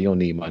like, nah, you don't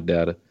need my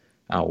data.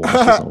 I'll watch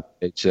this on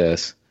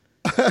VHS.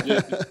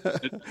 Yeah,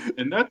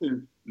 and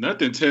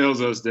nothing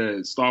tells us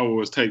that Star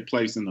Wars take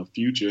place in the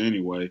future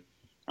anyway.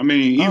 I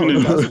mean,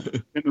 even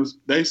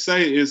they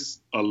say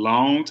it's a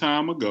long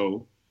time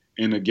ago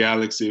in a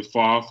galaxy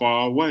far,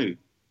 far away.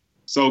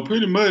 So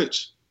pretty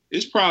much,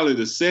 it's probably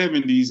the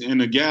 70s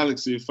in a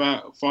galaxy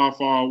far, far,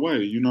 far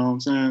away. You know what I'm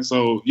saying?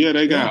 So yeah,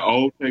 they got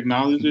old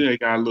technology, they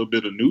got a little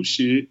bit of new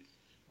shit,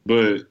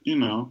 but you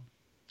know.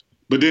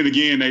 But then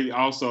again, they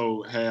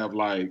also have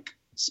like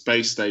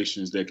space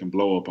stations that can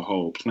blow up a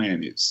whole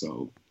planet.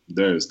 So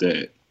there's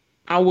that.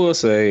 I will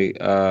say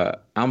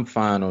I'm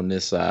fine on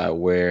this side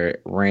where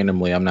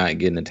randomly I'm not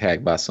getting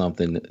attacked by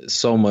something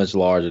so much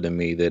larger than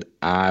me that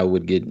I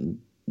would get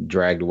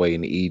dragged away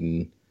and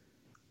eaten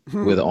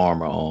with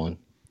armor on.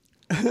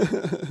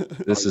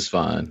 This is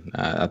fine.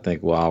 I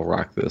think, well, I'll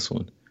rock this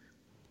one.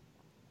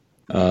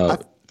 I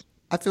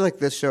feel like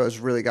this show has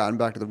really gotten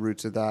back to the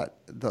roots of that,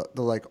 the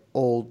like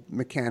old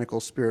mechanical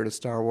spirit of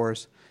Star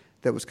Wars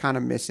that was kind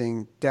of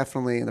missing,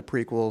 definitely in the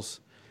prequels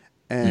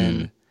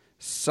and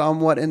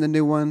somewhat in the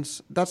new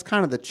ones. That's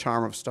kind of the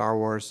charm of Star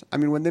Wars. I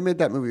mean, when they made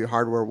that movie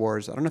Hardware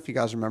Wars, I don't know if you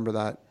guys remember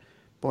that,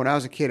 but when I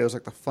was a kid, it was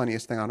like the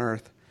funniest thing on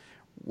earth,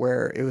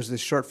 where it was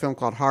this short film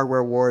called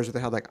Hardware Wars where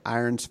they had like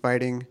irons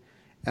fighting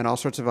and all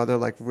sorts of other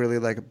like really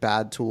like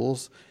bad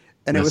tools.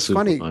 And it was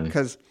funny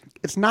because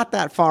it's not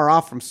that far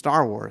off from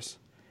Star Wars.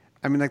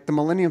 I mean, like the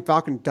Millennium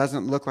Falcon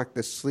doesn't look like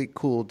this sleek,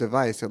 cool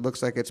device. It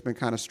looks like it's been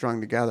kind of strung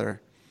together,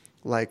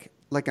 like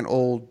an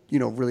old,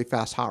 really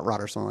fast hot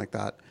rod or something like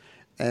that.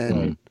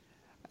 And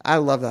I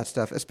love that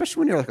stuff, especially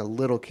when you're like a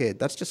little kid.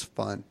 That's just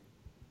fun.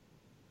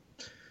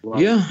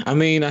 Yeah, I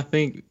mean, I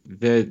think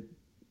that,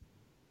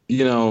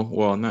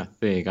 well, not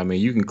think. I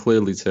mean, you can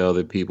clearly tell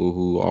that people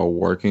who are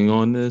working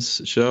on this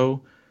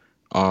show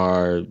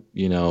are,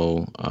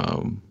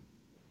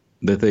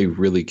 that they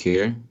really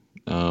care.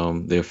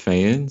 They're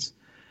fans,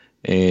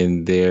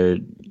 and they're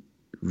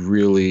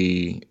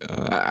really,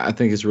 I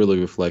think it's really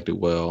reflected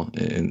well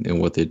in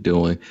what they're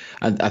doing.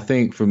 I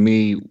think for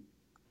me,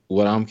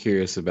 what I'm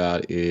curious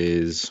about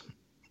is,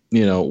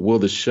 will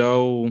the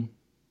show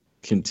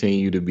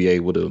continue to be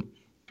able to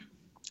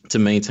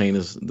maintain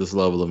this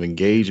level of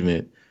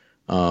engagement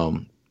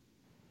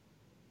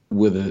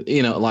with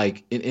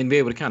and be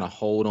able to kind of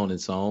hold on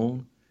its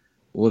own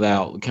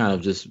without kind of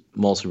just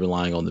mostly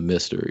relying on the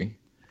mystery.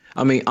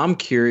 I mean, I'm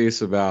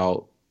curious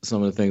about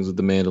some of the things with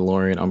The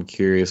Mandalorian. I'm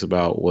curious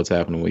about what's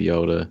happening with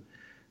Yoda,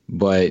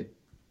 but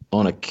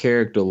on a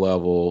character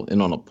level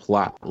and on a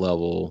plot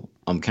level,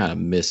 I'm kind of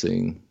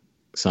missing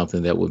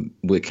something that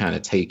would kind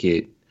of take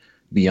it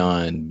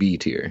beyond B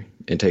tier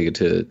and take it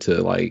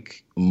to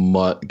like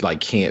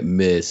can't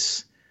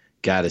miss,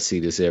 got to see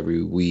this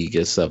every week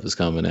as stuff is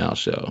coming out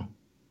show.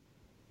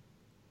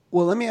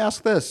 Well, let me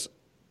ask this: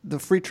 the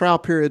free trial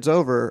period's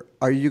over.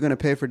 Are you going to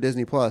pay for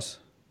Disney Plus?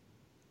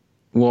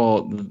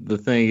 Well, the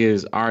thing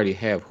is, I already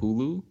have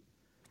Hulu,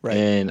 Right.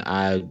 and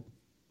I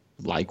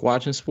like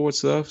watching sports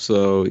stuff,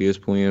 so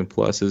ESPN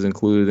Plus is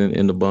included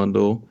in the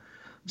bundle.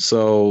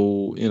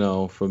 So,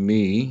 for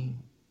me,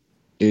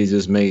 it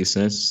just made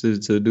sense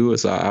to do it.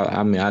 So,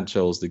 I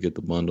chose to get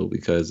the bundle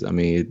because, I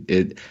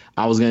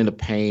was going to end up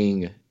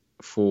paying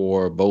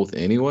for both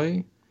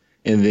anyway,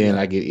 and then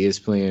I get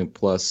ESPN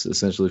Plus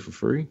essentially for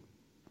free.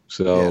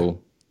 So,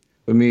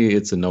 for me,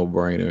 it's a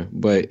no-brainer.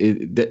 But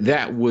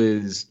that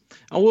was,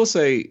 I will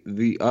say,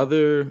 the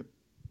other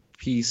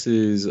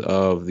pieces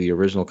of the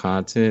original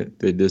content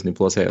that Disney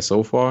Plus has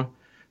so far,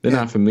 they're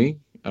not for me.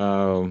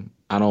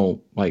 I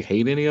don't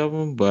hate any of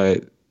them,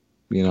 but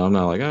I'm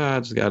not like, I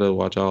just gotta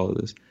watch all of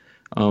this.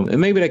 And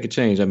maybe that could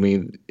change. I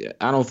mean,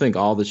 I don't think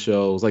all the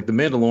shows, like The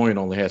Mandalorian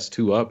only has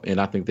 2 up,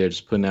 and I think they're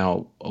just putting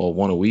out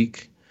 1 a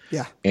week.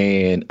 Yeah.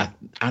 And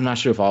I'm not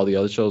sure if all the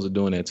other shows are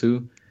doing that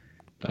too.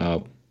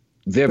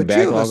 Their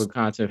backlog of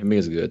content for me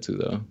is good too,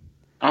 though.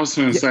 I was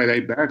going to say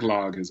their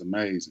backlog is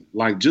amazing.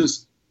 I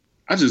just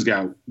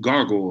got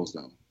Gargoyles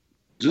though.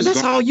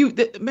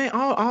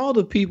 All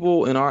the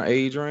people in our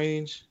age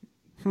range,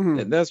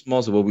 that's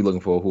mostly what we're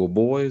looking for. Who are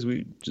boys?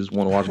 We just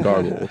want to watch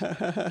Gargoyles.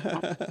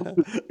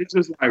 It's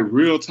just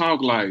real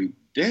talk.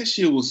 That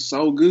shit was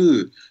so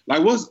good.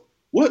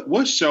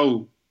 What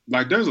show?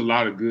 There's a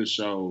lot of good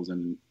shows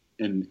in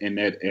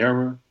that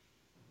era,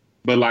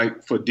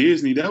 but for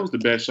Disney, that was the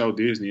best show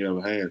Disney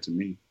ever had to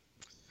me.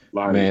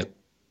 Man,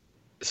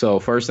 so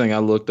first thing I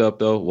looked up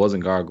though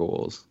wasn't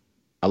Gargoyles.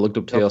 I looked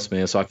up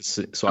Tailspin so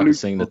I could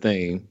sing the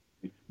theme.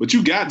 But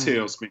you got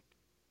Tailspin.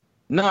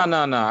 No.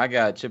 I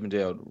got Chip and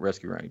Dale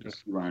Rescue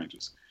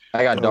Rangers.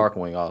 I got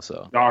Darkwing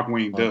also.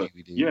 Darkwing Duck.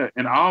 Yeah,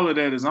 and all of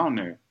that is on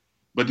there.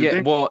 But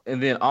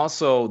and then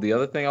also the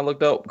other thing I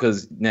looked up,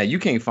 because now you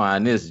can't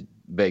find this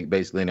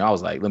basically, and I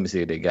was like, let me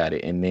see if they got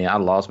it. And then I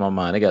lost my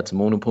mind. They got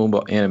Timon and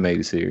Pumbaa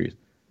animated series.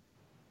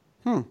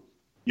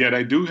 Yeah,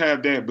 they do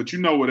have that. But you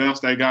know what else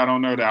they got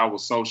on there that I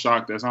was so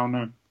shocked that's on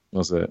there?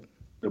 What's that?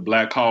 The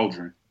Black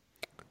Cauldron.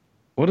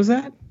 What is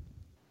that?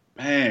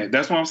 Man,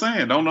 that's what I'm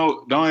saying. Don't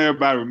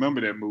everybody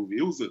remember that movie?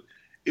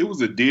 It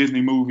was a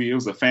Disney movie. It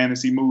was a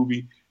fantasy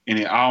movie, and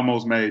it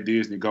almost made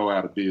Disney go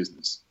out of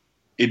business.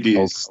 It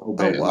did so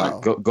bad. Oh, wow.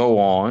 Go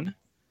on.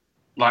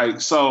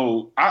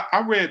 So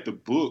I read the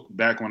book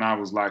back when I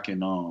was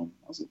in I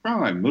was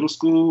probably middle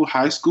school,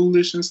 high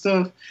schoolish and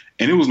stuff,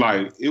 and it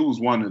was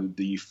one of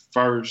the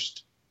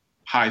first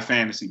high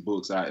fantasy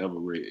books I ever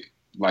read.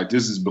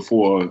 This is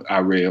before I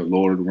read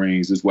Lord of the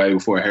Rings. This way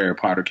before Harry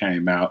Potter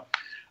came out.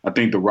 I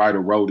think the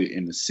writer wrote it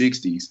in the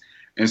 60s.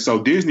 And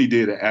so Disney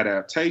did an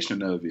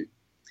adaptation of it.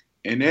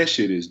 And that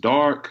shit is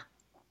dark.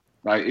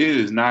 It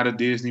is not a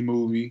Disney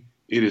movie.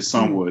 It is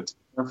somewhat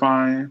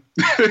terrifying.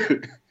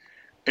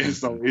 And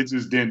so it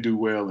just didn't do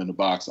well in the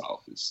box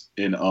office.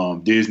 And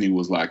Disney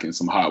was in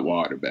some hot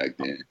water back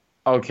then.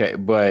 Okay,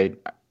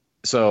 but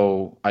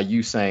so are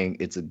you saying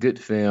it's a good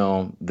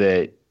film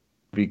that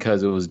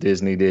because it was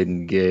Disney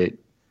didn't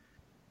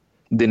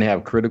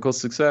have critical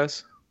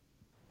success?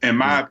 In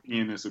my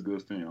opinion, it's a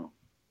good film.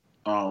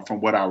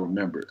 From what I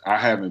remember, I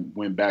haven't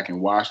went back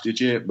and watched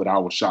it yet, but I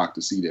was shocked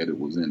to see that it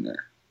was in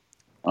there.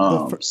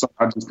 So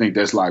I just think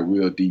that's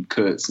real deep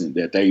cuts, and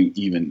that they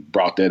even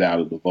brought that out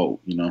of the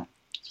vote.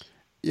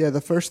 Yeah,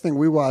 the first thing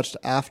we watched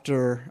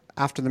after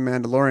The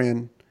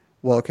Mandalorian,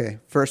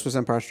 first was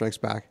Empire Strikes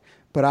Back,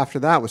 but after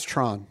that was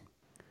Tron.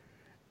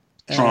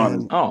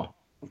 Tron.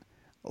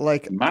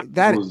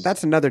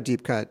 That's another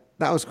deep cut.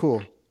 That was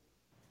cool.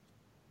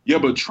 Yeah,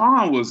 but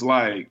Tron was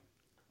the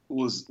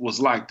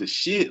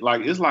shit.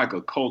 It's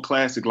a cult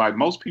classic.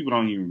 Most people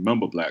don't even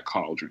remember Black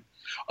Cauldron.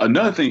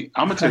 Another thing,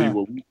 I'm gonna tell you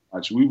what we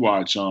watch. We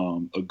watch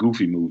a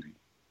Goofy movie.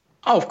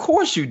 Oh, of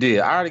course you did.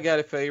 I already got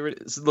a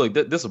favorite. Look,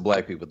 this is a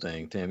black people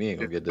thing, Tim. You ain't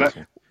gonna get this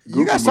one.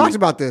 You guys talked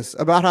about this,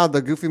 about how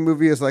the Goofy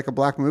movie is like a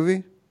black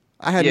movie.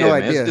 I had no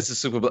idea. It's a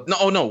super black.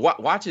 No.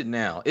 Watch it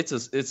now. It's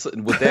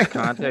with that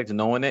context,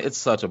 knowing that it's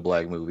such a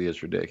black movie.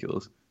 It's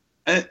ridiculous.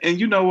 And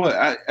you know what?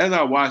 As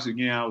I watched it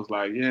again, I was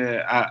like,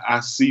 yeah,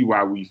 I see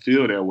why we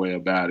feel that way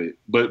about it.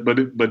 But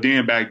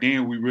then back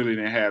then, we really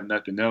didn't have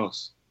nothing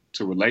else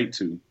to relate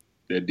to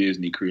that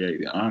Disney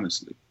created,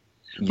 honestly.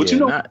 But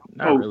not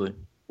really.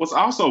 What's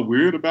also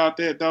weird about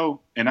that, though,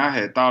 and I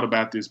had thought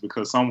about this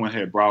because someone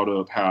had brought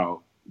up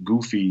how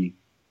Goofy.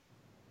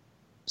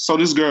 So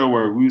this girl,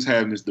 where we was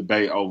having this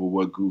debate over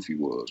what Goofy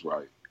was,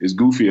 right? Is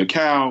Goofy a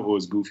cow or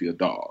is Goofy a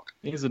dog?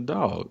 He's a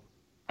dog.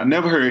 I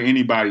never heard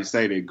anybody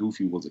say that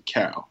Goofy was a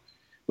cow.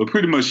 But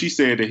pretty much she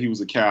said that he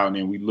was a cow, and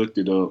then we looked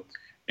it up.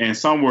 And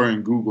somewhere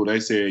in Google, they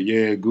said,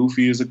 yeah,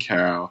 Goofy is a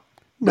cow.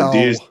 No.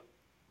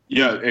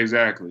 Yeah,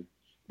 exactly.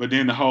 But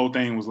then the whole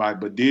thing was like,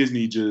 but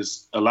Disney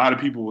just, a lot of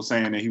people were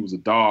saying that he was a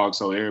dog,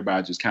 so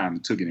everybody just kind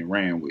of took it and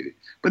ran with it.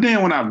 But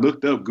then when I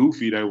looked up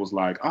Goofy, they was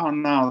like, oh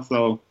no,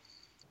 so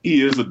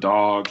he is a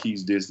dog,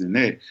 he's this and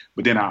that.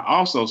 But then I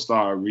also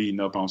started reading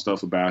up on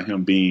stuff about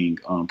him being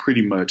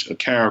pretty much a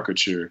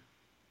caricature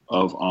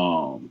of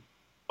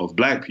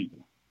black people.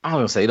 I was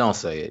gonna say, don't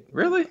say it.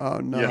 Really? Oh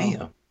no. Yeah.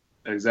 Damn.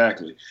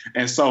 Exactly.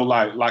 And so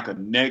like a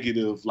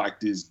negative, like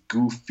this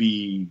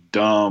goofy,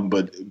 dumb,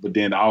 but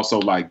then also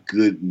like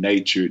good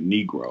natured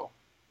Negro.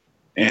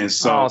 And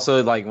so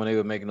also like when they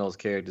were making those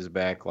characters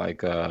back,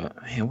 like man,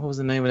 what was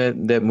the name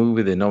of that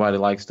movie that nobody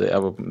likes to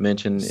ever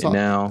mention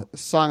now?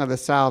 Song of the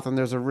South, and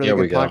there's a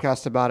really good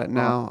podcast about it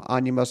now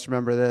on You Must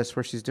Remember This,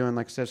 where she's doing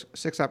like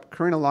six up.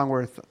 Karina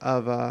Longworth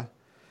of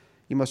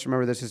You Must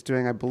Remember This is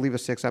doing, I believe, a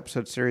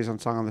 6-episode series on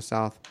Song of the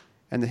South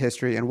and the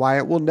history and why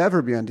it will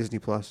never be on Disney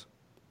Plus.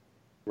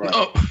 Right.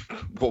 Oh,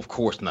 well, of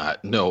course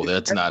not. No,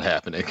 that's not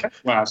happening.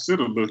 That's what I should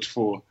have looked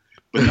for.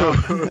 But no,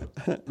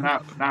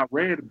 when I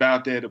read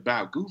about that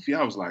about Goofy,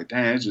 I was like,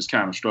 damn, it just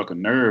kind of struck a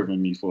nerve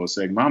in me for a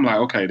second. I'm like,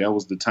 okay, that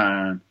was the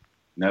time.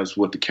 And that's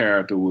what the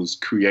character was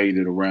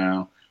created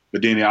around.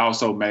 But then it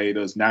also made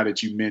us, now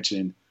that you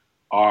mentioned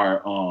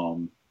our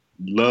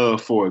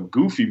love for a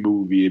Goofy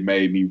movie, it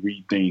made me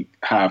rethink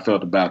how I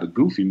felt about the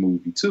Goofy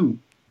movie too.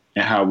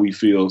 And how we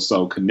feel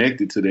so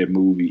connected to that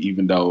movie,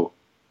 even though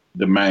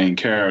the main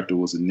character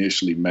was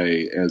initially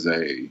made as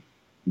a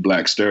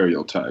black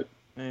stereotype.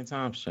 Man,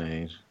 times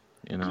change,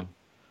 you know.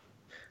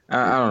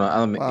 I don't know.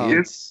 I mean, Wow.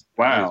 it's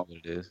Wow.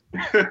 It is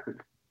what it is.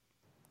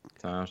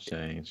 Times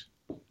change.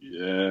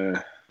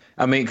 Yeah.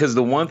 I mean, because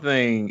the one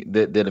thing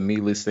that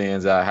immediately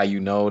stands out, how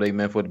you know they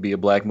meant for it to be a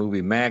black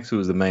movie, Max, who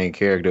is the main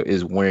character,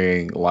 is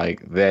wearing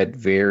like that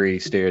very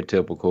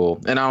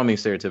stereotypical, and I don't mean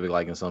stereotypical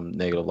like in some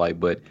negative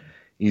light, but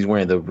he's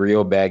wearing the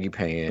real baggy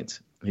pants.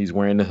 He's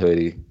wearing the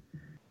hoodie.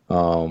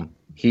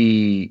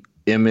 He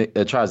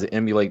tries to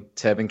emulate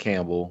Tevin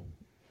Campbell.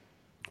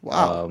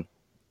 Wow.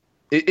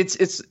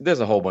 It's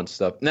there's a whole bunch of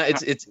stuff. Now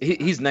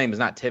his name is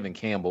not Tevin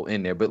Campbell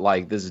in there, but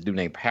like there's a dude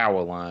named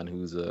Powerline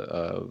who's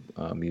a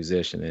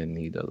musician and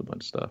he does a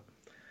bunch of stuff.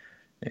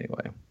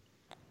 Anyway,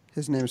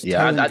 His name's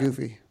Tevin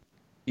Goofy.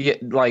 Yeah,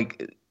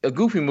 like a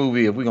Goofy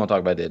movie. If we're gonna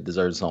talk about that,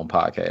 deserves its own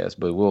podcast.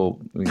 But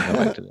we can come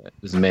back to that.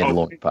 This is a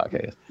Mandalorian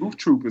podcast. Goof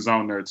Troop is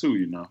on there too,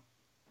 you know.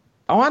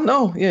 Oh, I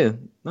know. Yeah,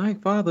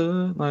 like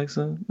father, like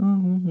son.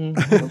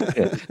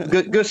 Yeah.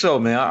 Good show,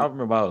 man. I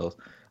remember all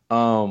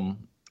those.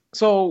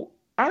 So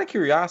out of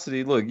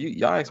curiosity, look,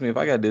 y'all asked me if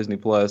I got Disney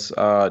Plus.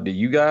 Do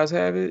you guys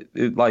have it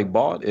like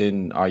bought?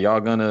 And are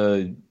y'all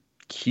gonna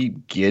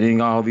keep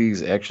getting all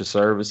these extra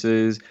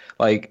services?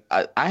 Like,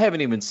 I haven't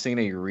even seen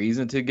a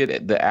reason to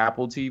get the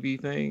Apple TV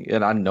thing,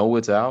 and I know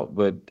it's out,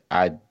 but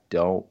I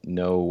don't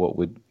know what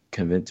would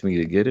convince me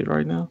to get it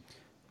right now.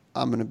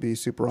 I'm going to be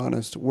super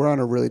honest. We're on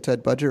a really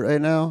tight budget right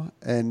now,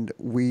 and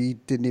we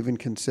didn't even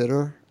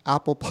consider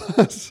Apple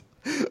Plus,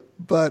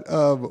 but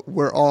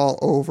we're all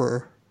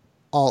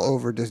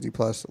over Disney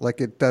Plus.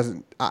 Like it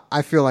doesn't.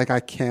 I feel like I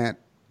can't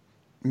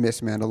miss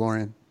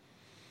Mandalorian.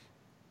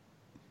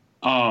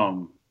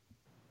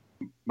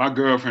 My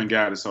girlfriend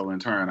got it, so in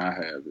turn I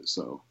have it.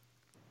 So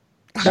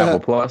Apple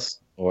Plus,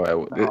 or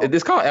No.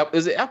 it's called.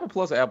 Is it Apple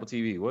Plus or Apple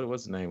TV?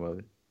 What's the name of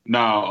it?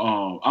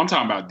 no, I'm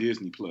talking about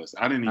Disney Plus.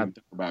 I didn't even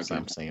think about I'm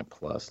getting. saying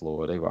Plus,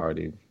 Lord, they've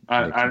already.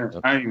 I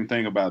didn't even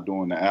think about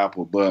doing the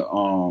Apple, but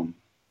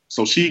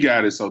so she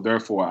got it, so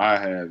therefore I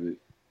have it.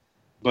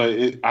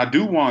 But I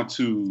do want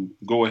to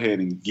go ahead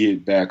and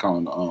get back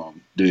on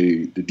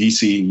the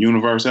DC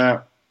Universe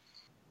app.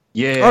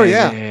 Yeah. Oh,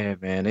 yeah. Yeah,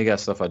 man, they got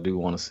stuff I do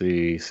want to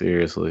see.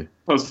 Seriously.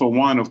 Because for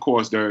one, of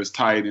course, there's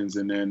Titans,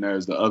 and then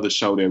there's the other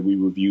show that we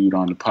reviewed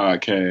on the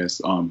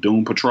podcast,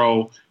 Doom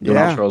Patrol. Doom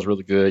Yeah. Patrol's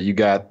really good. You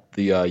got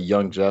the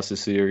Young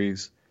Justice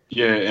series.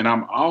 Yeah, and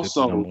I'm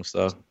also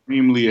Stuff.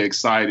 extremely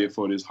excited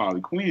for this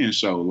Harley Quinn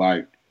show.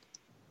 Like,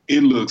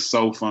 it looks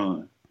so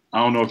fun.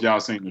 I don't know if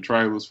y'all seen the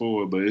trailers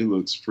for it, but it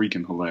looks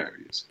freaking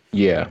hilarious.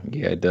 Yeah,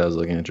 it does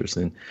look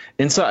interesting.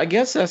 And so I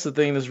guess that's the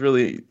thing that's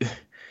really.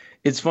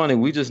 It's funny.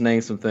 We just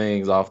named some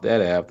things off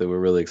that app that we're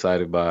really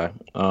excited by.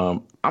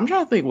 I'm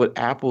trying to think what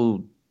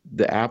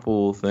the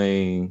Apple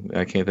thing,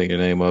 I can't think of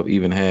the name of,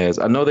 even has.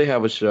 I know they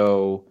have a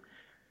show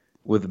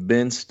with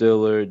Ben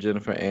Stiller,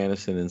 Jennifer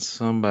Aniston, and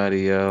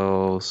somebody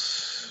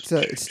else.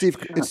 It's Steve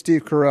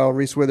Carell,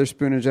 Reese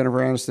Witherspoon, and Jennifer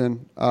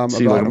Aniston.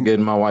 See, I'm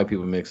getting my white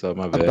people mixed up.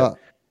 My bad.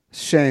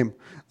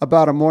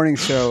 About a morning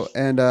show,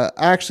 and I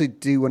actually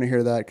do want to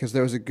hear that because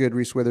there was a good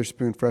Reese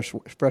Witherspoon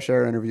fresh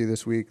air interview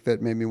this week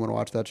that made me want to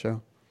watch that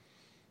show.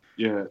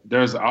 Yeah,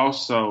 there's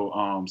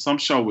also some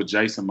show with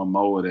Jason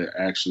Momoa that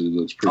actually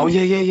looks pretty. Oh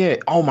yeah.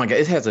 Oh my god,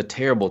 it has a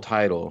terrible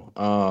title.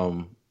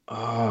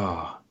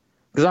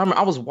 Because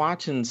I was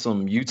watching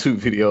some YouTube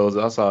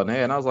videos I saw that,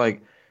 and I was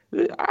like,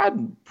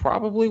 I'd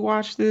probably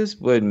watch this,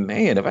 but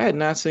man, if I had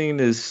not seen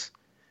this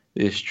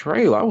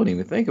trailer, I wouldn't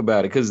even think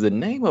about it because the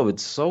name of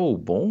it's so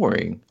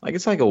boring. Like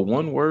it's like a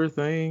one-word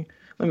thing.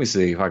 Let me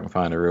see if I can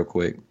find it real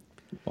quick.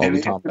 While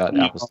we talk about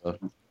Apple stuff.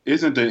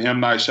 Isn't the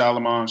M. Night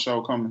Shyamalan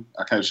show coming?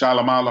 Okay,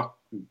 Shyamala.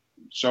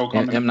 show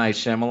coming M. Night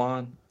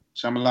Shyamalan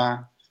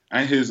Shyamalan.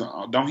 And his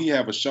don't he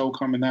have a show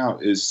coming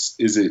out? Is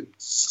it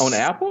on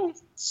Apple?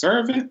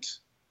 Servant?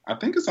 I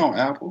think it's on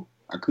Apple.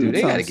 I could. Dude,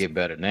 they got to get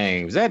better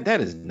names. That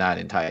is not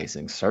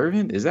enticing.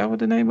 Servant? Is that what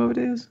the name of it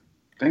is?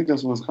 I think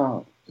that's what it's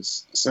called.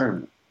 It's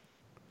Servant.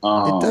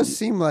 It does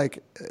seem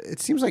like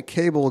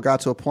cable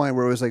got to a point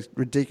where it was like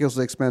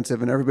ridiculously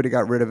expensive, and everybody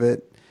got rid of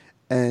it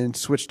and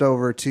switched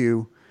over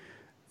to,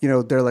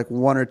 they're like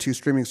one or two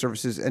streaming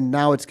services, and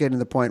now it's getting to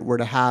the point where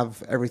to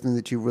have everything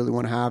that you really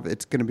want to have,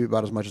 it's going to be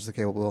about as much as the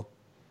cable bill.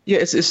 Yeah,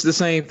 it's the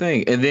same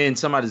thing. And then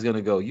somebody's going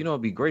to go,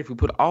 it'd be great if we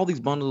put all these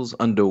bundles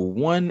under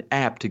one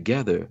app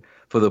together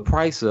for the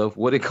price of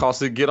what it costs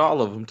to get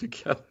all of them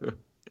together.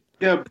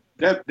 Yeah,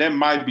 that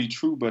might be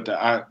true, but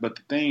the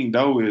thing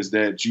though is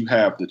that you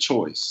have the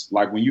choice.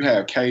 Like when you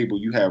have cable,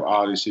 you have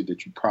all this shit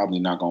that you're probably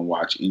not gonna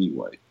watch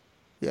anyway.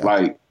 Yeah.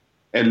 Like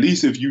at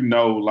least if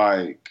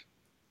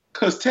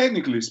because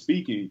technically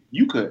speaking,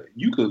 you could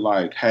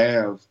like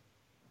have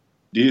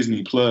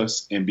Disney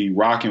Plus and be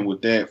rocking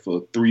with that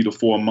for 3 to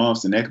 4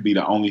 months, and that could be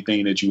the only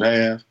thing that you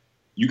have.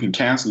 You can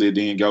cancel it,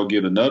 then go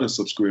get another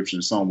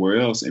subscription somewhere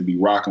else and be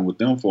rocking with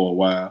them for a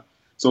while.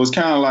 So it's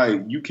kind of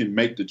like you can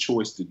make the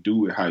choice to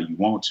do it how you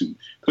want to,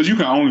 because you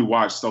can only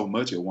watch so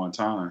much at one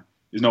time.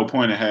 There's no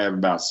point in having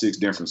about 6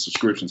 different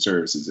subscription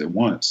services at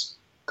once.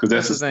 Because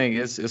that's the thing.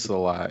 It's a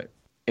lot.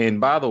 And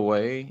by the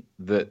way,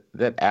 that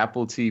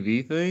Apple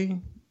TV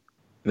thing,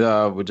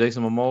 with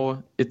Jason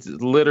Momoa, it's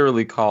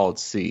literally called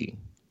SEE.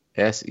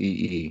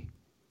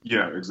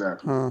 Yeah,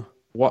 exactly. Huh.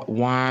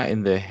 Why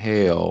in the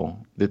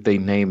hell did they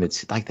name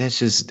it? Like, that's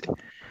just,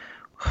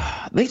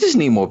 they just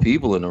need more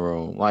people in the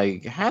room.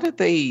 Like, how did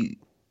they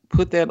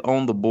put that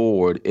on the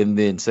board and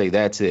then say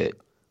that's it?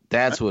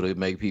 That's what it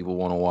make people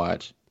want to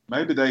watch.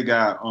 Maybe they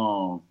got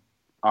all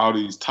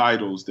these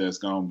titles that's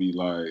gonna be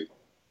like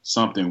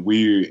something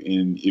weird,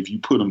 and if you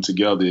put them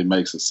together, it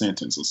makes a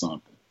sentence or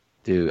something.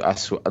 Dude, I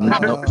swear.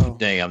 No,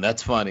 damn,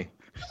 that's funny.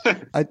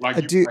 I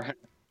do.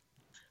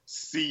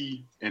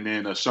 See, and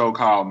then a show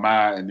called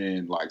My, and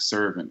then like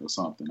Servant or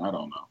something. I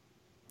don't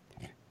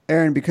know.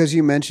 Aaron, because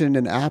you mentioned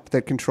an app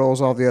that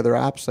controls all the other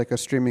apps, like a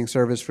streaming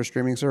service for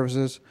streaming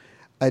services,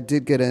 I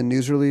did get a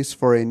news release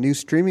for a new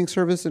streaming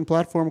service and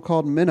platform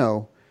called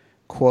Minnow,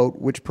 quote,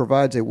 which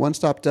provides a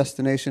one-stop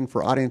destination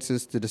for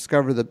audiences to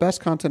discover the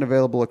best content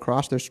available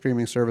across their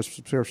streaming service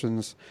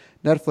subscriptions,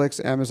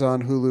 Netflix,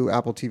 Amazon, Hulu,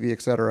 Apple TV,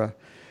 etc.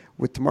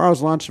 With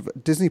tomorrow's launch of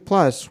Disney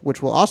Plus,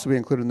 which will also be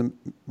included in the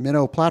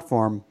Minnow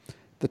platform,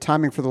 the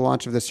timing for the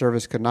launch of this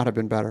service could not have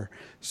been better.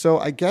 So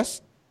I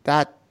guess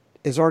that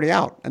is already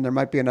out, and there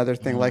might be another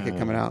thing like it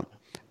coming out.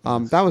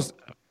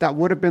 That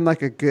would have been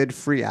like a good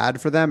free ad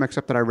for them,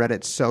 except that I read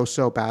it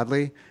so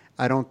badly.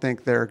 I don't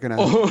think they're gonna.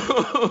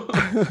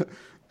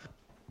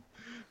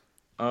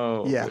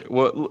 Oh yeah.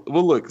 Well,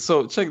 look.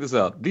 So check this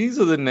out. These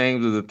are the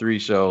names of the 3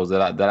 shows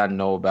that I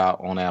know about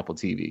on Apple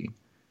TV.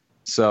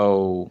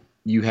 So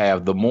you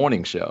have The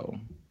Morning Show,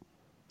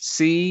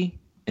 SEE,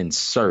 and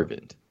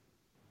Servant.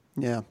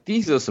 Yeah.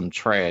 These are some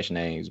trash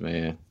names,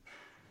 man.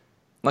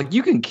 Like,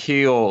 you can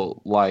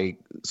kill like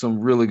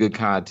some really good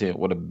content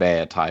with a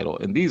bad title,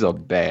 and these are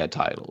bad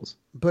titles.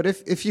 But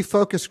if you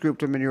focus grouped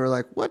them and you were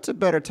like, what's a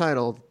better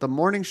title, The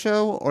Morning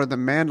Show or The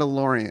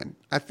Mandalorian?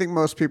 I think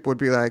most people would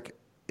be like,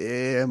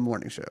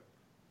 Morning Show.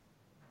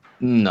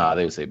 Nah,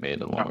 they would say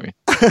Mandalorian.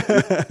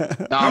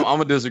 No, I'm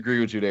gonna disagree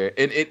with you there.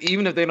 And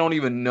even if they don't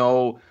even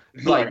know,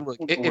 like, look,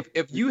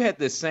 if you had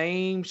the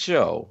same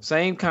show,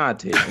 same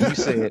content, and you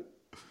said,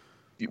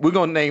 we're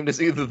gonna name this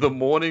either The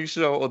Morning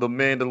Show or The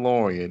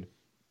Mandalorian,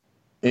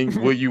 and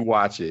will you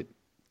watch it?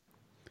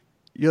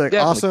 You're like,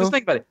 definitely. Also, just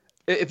think about it.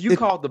 If you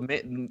call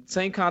the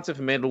same concept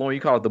for Mandalorian,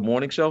 you call it The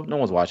Morning Show, no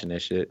one's watching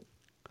that shit.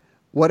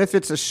 What if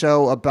it's a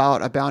show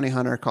about a bounty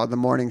hunter called The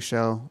Morning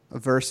Show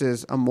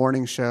versus a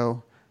morning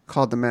show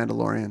called The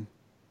Mandalorian?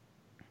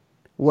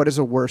 What is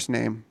a worse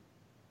name?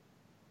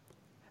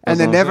 And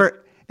they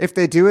never, if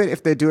they do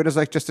it as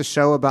like just a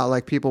show about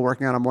like people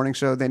working on a morning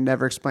show, they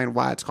never explain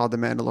why it's called The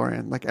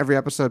Mandalorian. Like every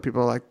episode,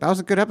 people are like, that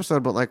was a good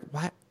episode, but like,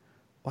 why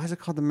is it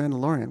called The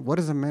Mandalorian? What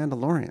is a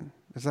Mandalorian?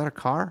 Is that a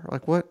car?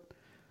 Like what?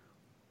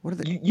 What are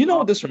they? You know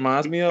what this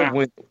reminds me of?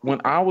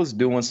 When I was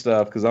doing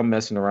stuff, because I'm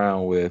messing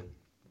around with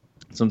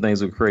some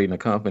things with creating a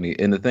company.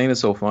 And the thing that's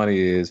so funny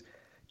is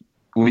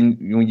when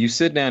you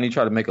sit down and you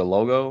try to make a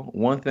logo,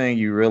 one thing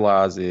you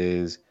realize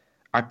is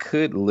I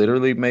could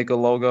literally make a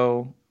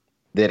logo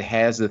that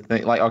has the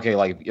thing, like, okay,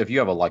 like if you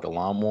have a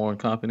lawnmower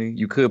company,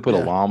 you could put a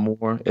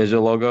lawnmower as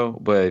your logo,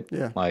 but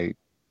like,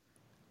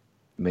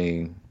 I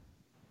mean,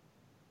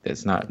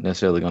 that's not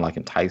necessarily going to like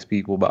entice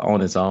people, but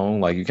on its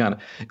own, like you kind of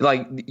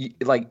like,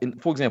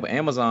 for example,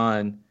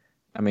 Amazon,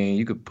 I mean,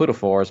 you could put a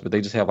forest, but they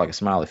just have like a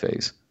smiley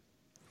face.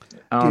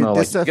 I don't know.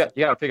 Like, you got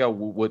to figure out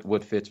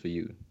what fits for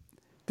you.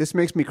 This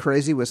makes me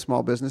crazy with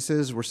small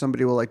businesses where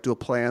somebody will like do a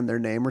play on their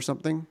name or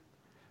something.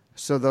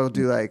 So they'll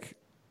do like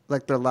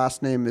their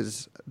last name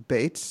is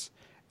Bates,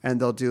 and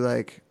they'll do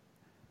like,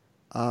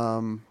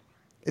 God,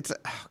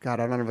 I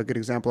don't have a good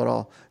example at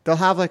all. They'll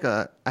have like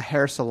a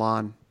hair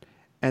salon,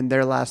 and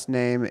their last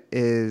name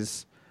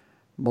is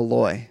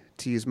Malloy,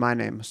 to use my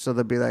name. So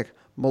they'll be like,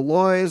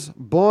 Malloy's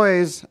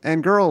Boys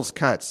and Girls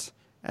Cuts.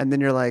 And then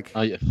you're like,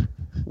 Oh yeah.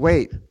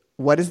 wait,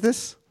 what is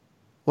this?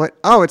 What?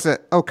 Oh,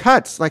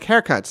 cuts, like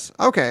haircuts.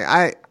 Okay,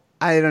 I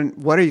don't,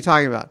 what are you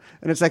talking about?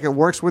 And it's like, it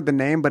works with the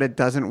name, but it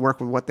doesn't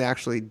work with what they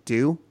actually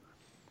do.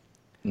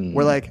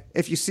 Where like,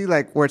 if you see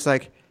like, where it's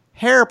like,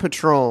 Hair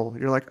Patrol,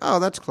 you're like, oh,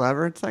 that's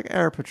clever. It's like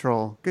Air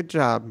Patrol. Good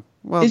job.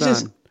 Well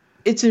done.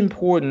 It's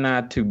important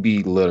not to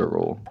be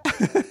literal.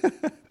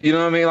 You know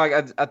what I mean?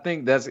 Like, I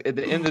think that's, at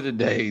the end of the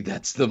day,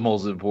 that's the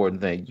most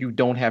important thing. You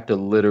don't have to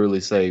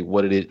literally say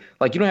what it is.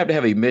 Like, you don't have to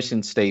have a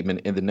mission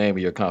statement in the name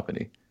of your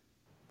company.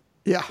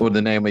 Yeah. Or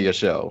the name of your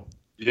show.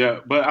 Yeah,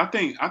 but I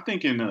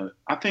think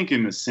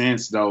in the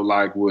sense though,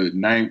 like with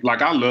name,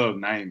 like I love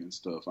naming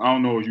stuff. I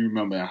don't know if you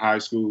remember in high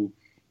school,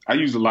 I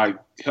used to like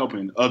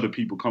helping other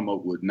people come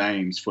up with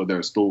names for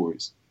their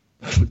stories.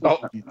 Oh,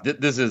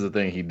 this is the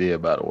thing he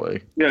did, by the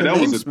way. Yeah, that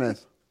was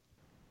Smith.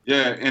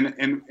 Yeah,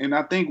 and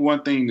I think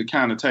one thing to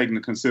kind of take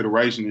into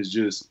consideration is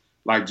just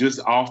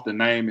off the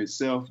name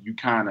itself, you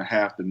kind of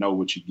have to know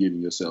what you're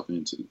getting yourself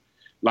into.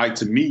 Like,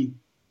 to me,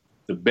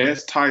 the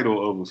best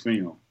title of a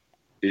film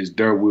is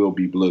There Will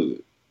Be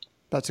Blood.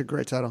 That's a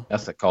great title.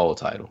 That's a cold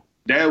title.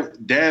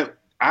 That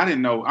I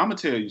didn't know. I'm gonna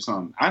tell you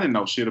something. I didn't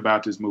know shit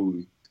about this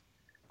movie.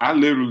 I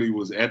literally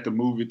was at the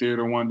movie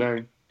theater one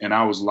day and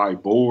I was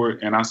like bored,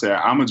 and I said,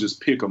 I'm gonna just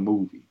pick a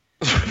movie.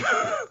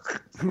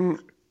 And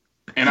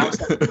I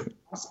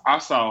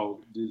saw,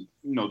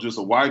 just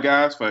a white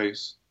guy's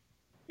face.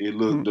 It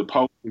looked the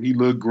poster. He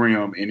looked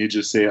grim, and it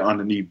just said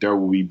underneath, "There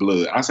will be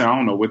blood." I said, I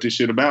don't know what this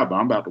shit about, but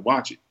I'm about to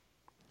watch it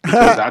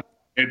because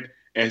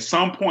at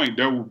some point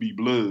there will be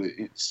blood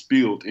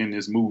spilled in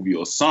this movie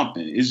or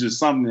something. It's just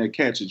something that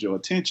catches your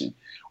attention.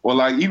 Or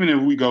like, even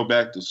if we go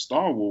back to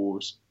Star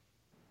Wars,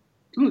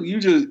 look,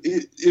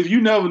 if you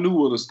never knew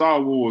what a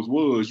Star Wars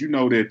was, you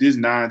know that this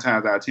 9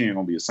 times out of 10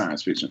 gonna be a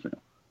science fiction film.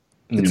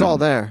 It's all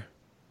there.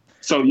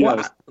 So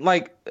yeah,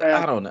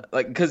 I don't know,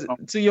 like, because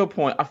to your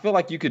point, I feel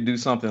like you could do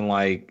something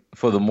like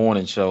for the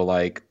morning show,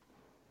 like,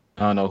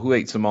 I don't know, Who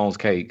Ate Simone's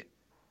Cake?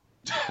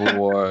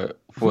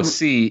 For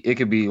C, it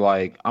could be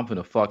like, I'm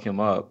gonna fuck him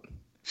up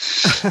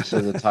as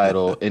a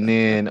title, and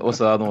then what's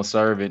the other one?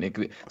 Servant. It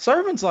could be,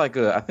 Servant's like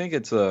I think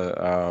it's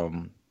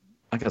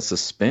like a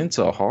suspense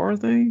or horror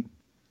thing.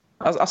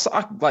 I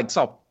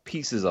saw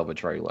pieces of a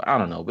trailer. I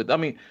don't know, but I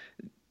mean,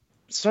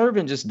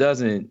 Servant just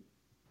doesn't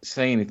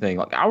say anything.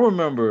 Like, I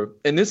remember,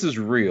 and this is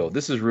real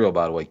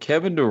by the way,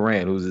 Kevin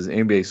Durant, who's this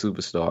NBA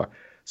superstar,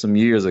 some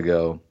years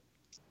ago,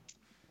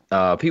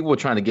 people were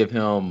trying to give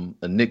him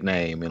a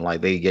nickname, and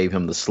like they gave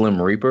him the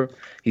Slim Reaper.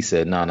 He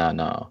said,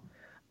 no,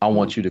 I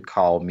want you to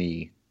call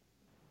me,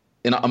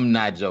 and I'm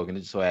not joking, it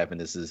just so happened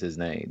this is his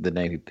name, the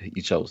name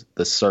he chose,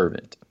 The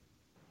Servant.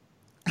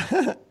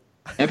 And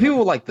people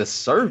were like, The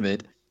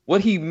Servant?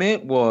 What he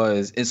meant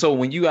was, and so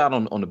when you out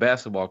on the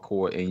basketball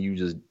court and you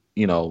just,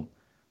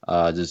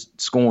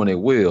 just scoring at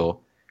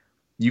will,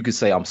 you could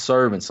say, I'm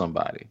serving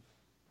somebody.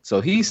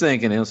 So he's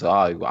thinking,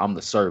 I'm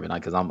the servant,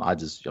 because I'm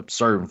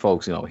serving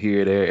folks,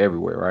 here, there,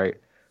 everywhere, right?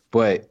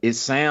 But it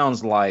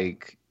sounds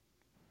like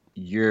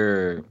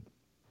your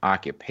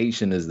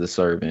occupation is the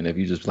servant. If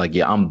you just like,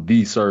 yeah, I'm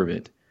the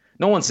servant.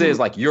 No one says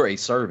like you're a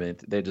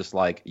servant. They're just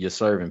like, you're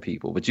serving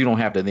people, but you don't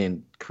have to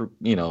then,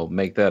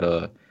 make that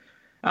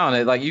I don't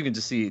know. Like, you can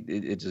just see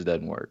it just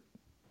doesn't work.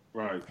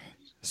 Right.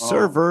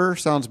 Server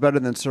sounds better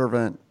than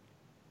servant.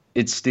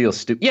 It's still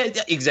stupid.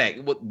 Yeah,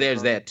 exactly. Well,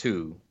 there's that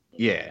too.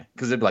 Yeah,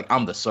 because they'd be like,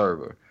 I'm the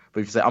server. But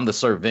if you say I'm the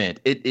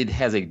servant, it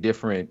has a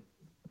different.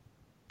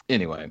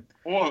 Anyway.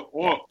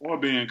 Or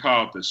being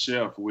called the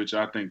chef, which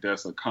I think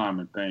that's a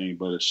common thing,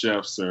 but a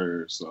chef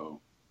serves.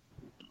 So.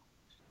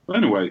 But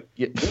anyway,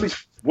 yeah.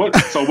 What do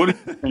you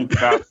think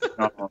about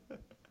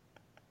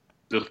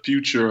the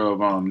future of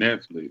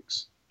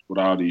Netflix with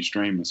all these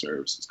streaming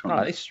services coming?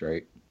 Oh, they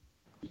straight.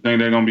 You think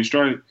they're gonna be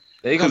straight?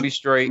 They're gonna be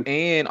straight,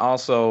 and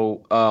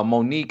also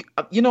Monique.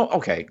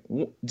 Okay,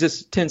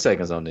 just 10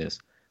 seconds on this.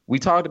 We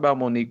talked about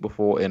Monique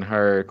before and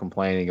her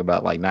complaining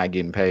about like not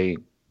getting paid.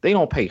 They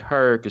don't pay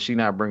her because she's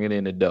not bringing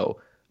in the dough.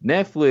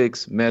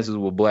 Netflix messes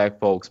with black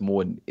folks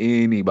more than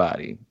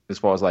anybody as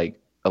far as like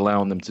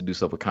allowing them to do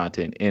stuff with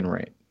content and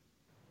rent.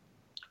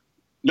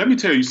 Let me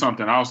tell you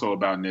something also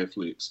about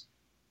Netflix.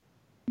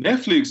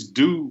 Netflix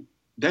do.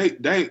 They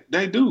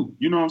do.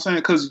 You know what I'm saying?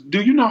 Because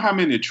do you know how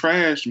many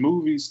trash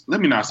movies?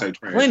 Let me not say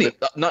trash. Plenty.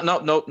 No.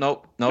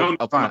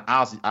 Fine.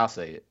 I'll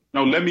say it.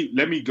 No, let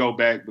me go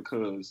back,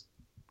 because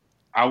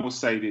I will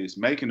say this: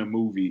 making a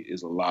movie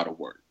is a lot of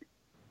work.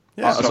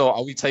 Yeah. So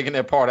are we taking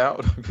that part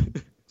out?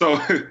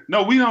 So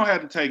no, we don't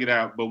have to take it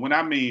out. But when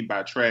I mean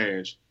by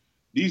trash,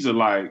 these are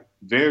like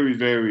very,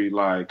 very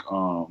like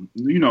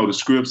the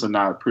scripts are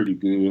not pretty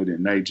good,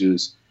 and they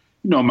just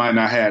might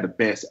not have the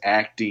best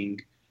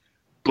acting,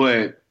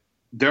 but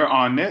they're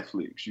on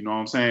Netflix, you know what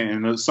I'm saying?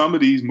 And some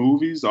of these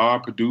movies are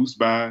produced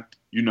by,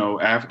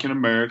 African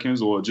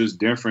Americans or just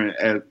different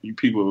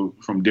people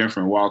from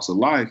different walks of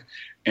life.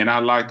 And I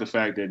like the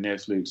fact that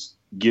Netflix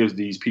gives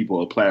these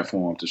people a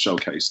platform to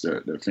showcase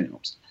their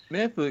films.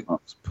 Netflix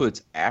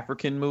puts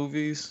African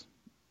movies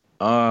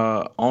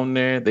on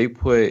there.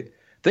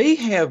 They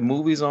have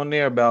movies on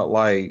there about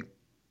like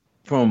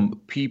from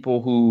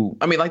people who,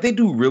 I mean, like they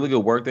do really good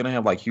work. They don't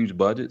have like huge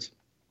budgets.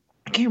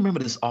 I can't remember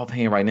this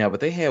offhand right now,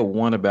 but they had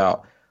one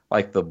about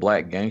like the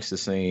black gangster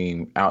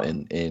scene out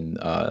in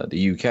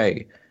the UK,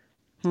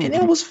 and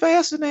it was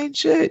fascinating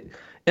shit.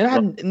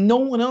 And no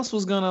one else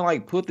was gonna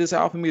like put this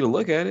out for me to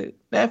look at it.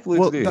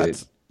 Netflix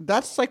did.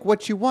 That's like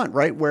what you want,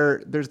 right?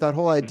 Where there's that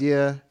whole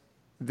idea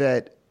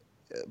that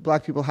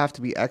black people have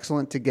to be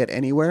excellent to get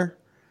anywhere,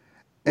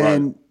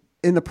 and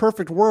in the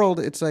perfect world,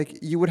 it's like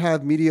you would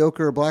have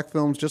mediocre black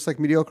films just like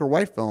mediocre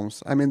white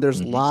films. I mean,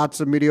 there's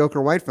lots of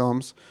mediocre white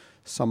films.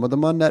 Some of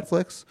them on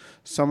Netflix,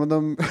 some of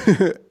them,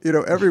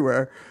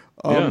 everywhere.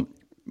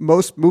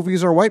 Most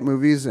movies are white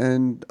movies,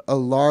 and a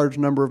large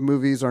number of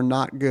movies are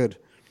not good.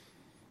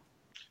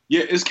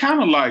 Yeah, it's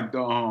kind of like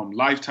the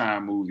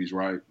Lifetime movies,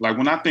 right? Like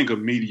when I think of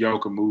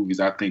mediocre movies,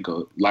 I think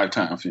of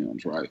Lifetime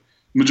films, right?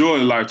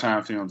 Majority of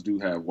Lifetime films do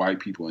have white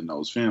people in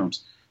those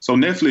films. So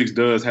Netflix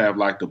does have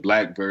like the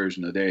black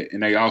version of that,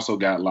 and they also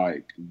got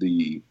like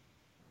the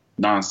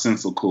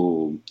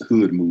nonsensical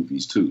hood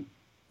movies too.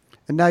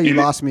 And now you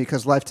lost me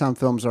because Lifetime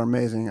films are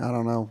amazing. I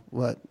don't know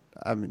what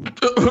I mean.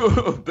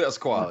 Best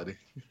quality.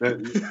 They're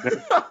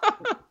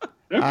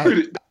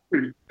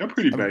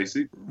pretty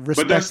basic.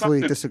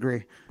 Respectfully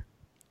disagree.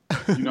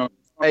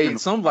 Hey,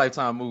 some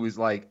Lifetime movies,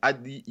 like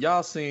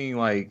y'all seen,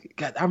 like,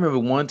 God, I remember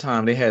one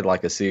time they had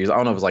like a series. I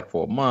don't know if it was like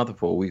for a month or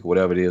for a week or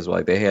whatever it is.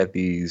 Like they had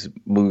these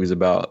movies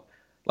about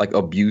like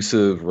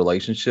abusive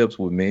relationships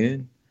with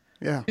men.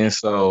 Yeah. And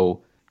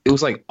so it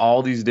was like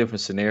all these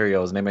different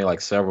scenarios, and they made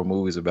like several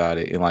movies about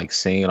it, and like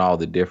seeing all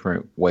the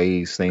different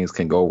ways things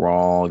can go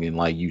wrong, and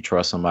like you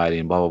trust somebody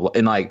and blah blah blah.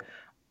 And like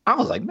I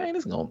was like, man,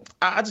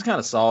 I just kind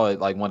of saw it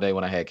like one day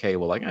when I had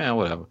cable, like,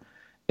 whatever.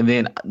 And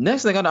then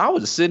next thing I know, I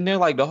was just sitting there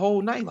like the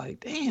whole night,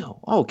 like, damn,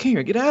 oh,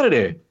 Karen, get out of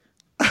there.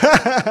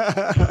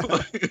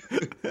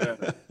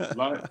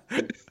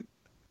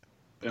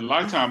 And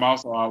Lifetime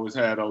also always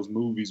had those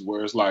movies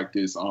where it's like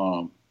this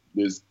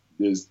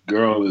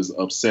girl is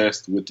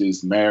obsessed with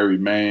this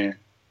married man.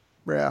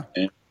 Yeah.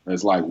 And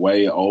it's like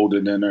way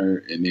older than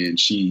her, and then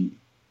she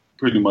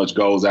pretty much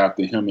goes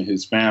after him and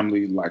his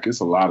family. Like it's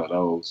a lot of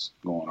those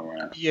going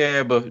around.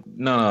 Yeah, but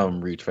none of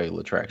them reach Fatal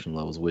Attraction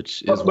levels,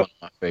 which is one of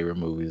my favorite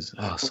movies.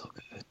 Oh, so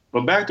good.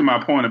 But back to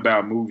my point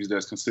about movies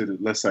that's considered,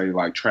 let's say,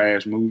 like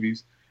trash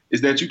movies,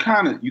 is that you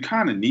kind of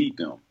need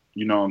them.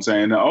 You know what I'm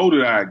saying? The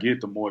older I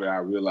get, the more that I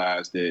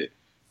realize that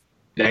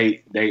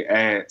they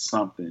add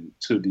something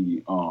to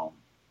the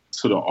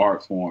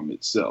art form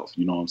itself.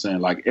 You know what I'm saying?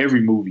 Like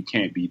every movie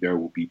can't be There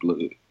Will Be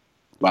Blood.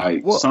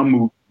 Like some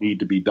movies need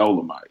to be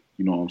Dolomite.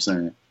 You know what I'm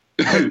saying?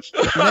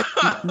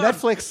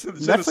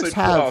 Netflix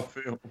have.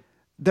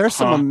 There's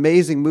some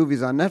amazing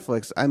movies on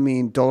Netflix. I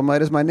mean,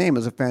 Dolomite Is My Name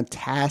is a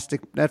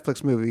fantastic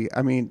Netflix movie.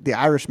 I mean, The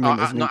Irishman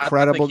is an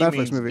incredible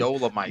Netflix movie. No.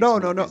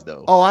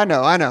 Oh, I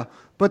know.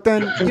 But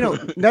then,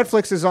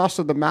 Netflix is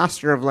also the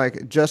master of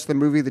like just the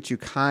movie that you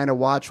kind of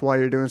watch while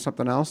you're doing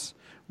something else,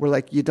 where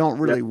like you don't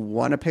really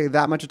want to pay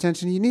that much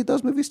attention. You need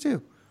those movies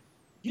too.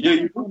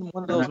 One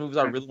of those movies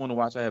I really want to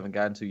watch I haven't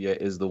gotten to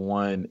yet is the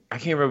one, I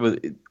can't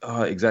remember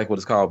exactly what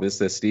it's called, but it's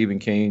that Stephen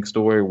King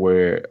story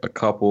where a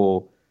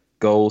couple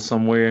goes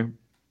somewhere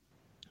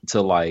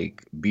to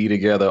like be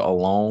together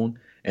alone,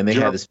 and they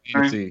have this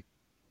fantasy.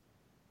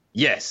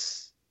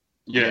 Yes.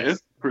 Yeah,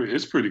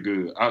 it's pretty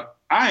good.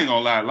 I ain't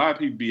gonna lie, a lot of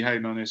people be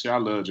hating on this shit. I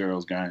love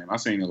Gerald's Game. I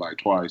seen it like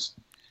twice.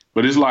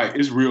 But it's like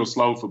it's real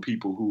slow for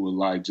people who would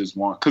like just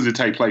want, because it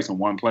take place in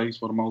one place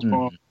for the most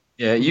part.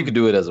 Yeah, you could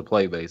do it as a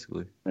play,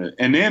 basically.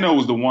 And then there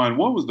was the one.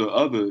 What was the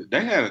other?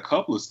 They had a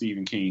couple of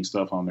Stephen King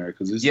stuff on there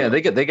because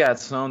they got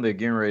some they're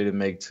getting ready to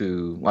make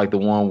too, like the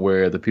one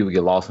where the people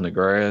get lost in the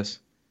grass.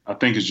 I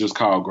think it's just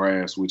called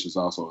Grass, which is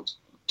also a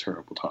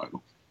terrible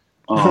title.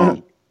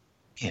 What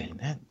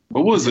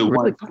was it?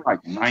 Really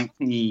like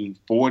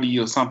 1940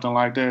 or something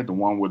like that? The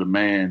one with the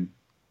man.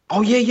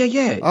 Oh yeah.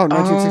 Oh,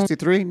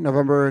 1963,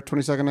 November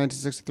 22nd,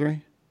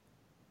 1963.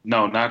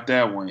 No, not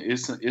that one.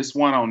 It's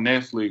one on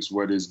Netflix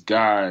where this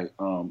guy,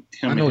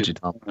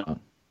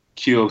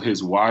 killed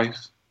his wife.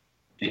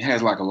 It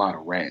has like a lot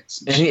of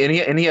rats, and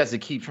he has to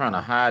keep trying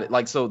to hide it.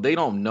 Like, so they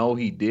don't know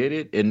he did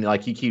it, and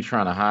like he keeps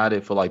trying to hide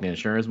it for like the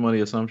insurance money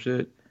or some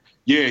shit.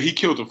 Yeah, he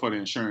killed her for the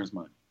insurance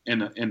money,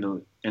 and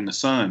the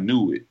son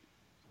knew it.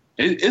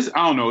 It's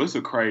I don't know. It's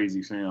a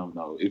crazy film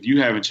though. If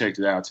you haven't checked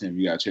it out, Tim,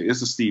 you gotta check.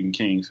 It's a Stephen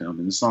King film,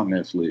 and it's on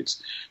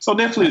Netflix. So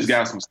Netflix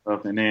got some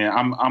stuff, and then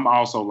I'm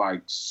also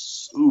like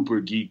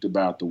super geeked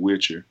about The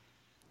Witcher.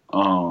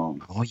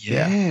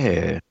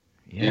 Yeah.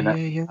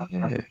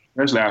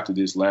 Especially after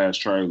this last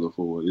trailer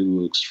for it, it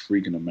looks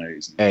freaking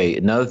amazing. Hey,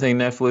 another thing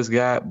Netflix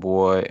got,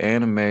 boy,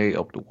 anime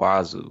up the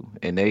wazoo,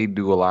 and they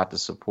do a lot to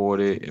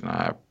support it, and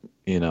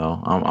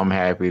I'm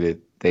happy that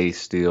they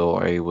still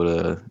are able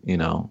to,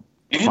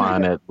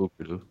 find that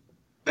lucrative.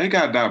 they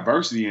got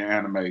diversity in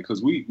anime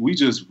because we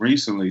just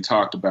recently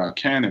talked about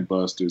Cannon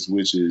Busters,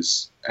 which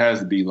has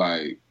to be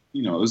like,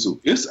 you know,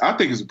 it's I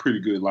think it's a pretty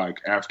good like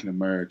African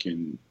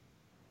American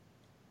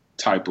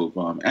type of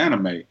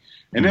anime.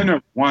 And then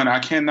there's one I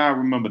cannot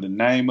remember the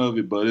name of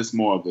it, but it's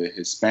more of a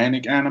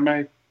Hispanic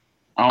anime.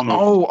 I don't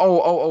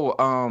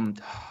know.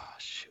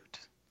 Shoot,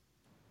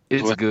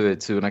 it's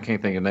good too, and I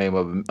can't think of the name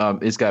of it.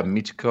 It's got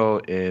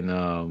Michiko and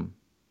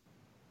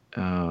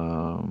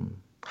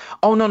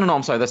Oh no,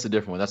 I'm sorry. That's a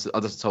different one. That's a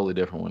totally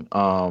different one.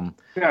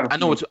 I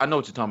know what you're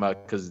talking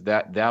about because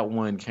that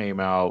one came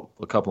out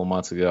a couple of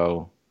months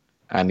ago.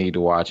 I need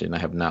to watch it, and I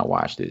have not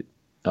watched it.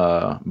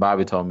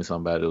 Bobby told me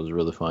something about it. It was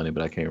really funny,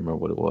 but I can't remember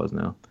what it was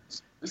now.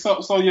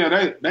 So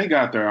yeah, they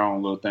got their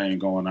own little thing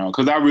going on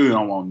because I really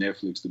don't want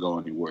Netflix to go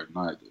anywhere.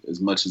 Not as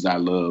much as I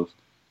love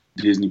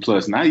Disney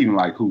Plus, and I even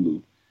like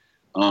Hulu.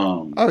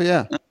 Oh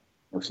yeah,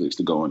 Netflix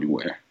to go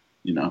anywhere,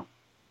 you know.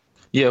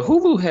 Yeah,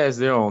 Hulu has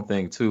their own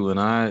thing too,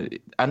 and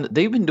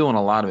they've been doing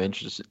a lot of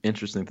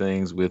interesting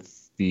things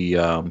with the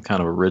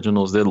kind of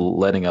originals. They're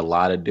letting a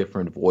lot of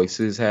different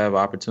voices have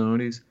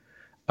opportunities.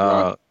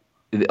 Right.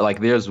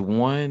 Like there's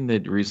one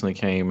that recently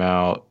came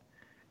out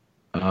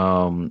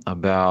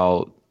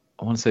about,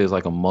 I want to say it's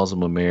like a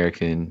Muslim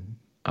American,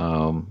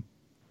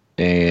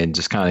 and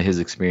just kind of his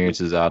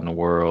experiences out in the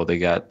world. They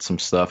got some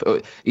stuff,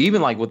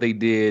 even like what they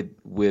did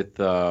with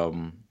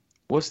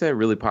what's that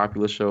really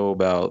popular show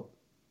about?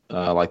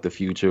 Like the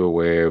future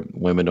where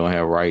women don't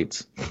have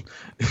rights.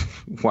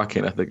 Why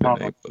can't I think of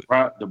the name?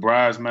 The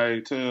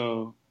Bridesmaid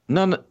Tale.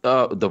 No,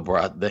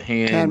 the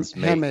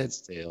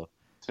Handmaid's Tale.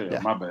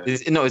 Yeah. My bad.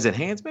 Is it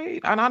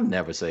Handmaid? I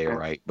never say it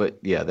right, but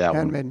yeah, that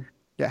Handmaid. one.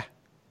 Yeah.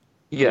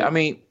 Yeah, I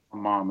mean, my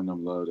mom and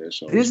them love that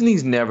show.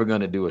 Disney's never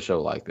going to do a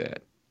show like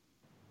that.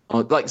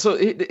 I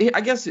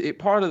guess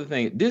part of the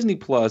thing, Disney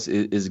Plus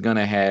is going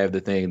to have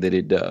the thing that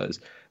it does.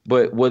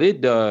 But what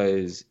it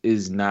does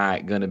is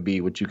not going to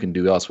be what you can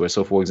do elsewhere.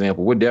 So, for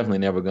example, we're definitely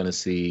never going to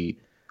see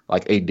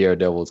like a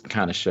Daredevil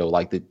kind of show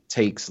like that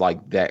takes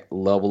like that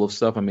level of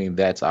stuff. I mean,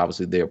 that's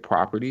obviously their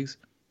properties,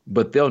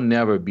 but they'll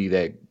never be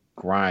that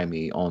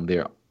grimy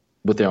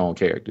with their own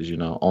characters, you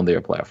know, on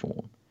their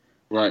platform.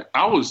 Right.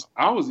 I was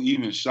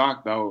even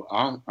shocked though,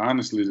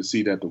 honestly, to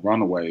see that The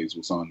Runaways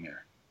was on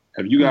there.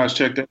 Have you guys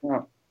checked that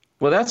out?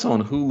 Well, that's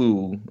on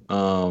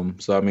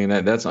Hulu, so I mean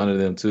that's under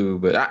them too.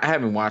 But I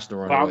haven't watched The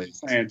Runaways. I was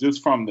saying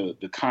just from the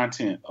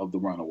content of The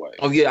Runaways.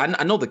 Oh yeah,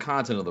 I know the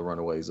content of The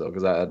Runaways though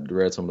because I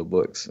read some of the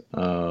books,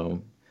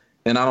 and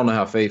I don't know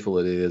how faithful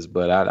it is,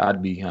 but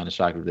I'd be kind of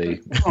shocked if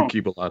they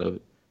keep a lot of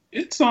it.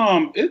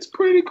 It's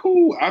pretty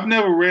cool. I've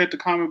never read the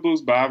comic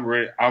books, but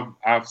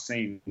I've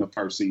seen the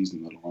first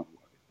season of The Runaways.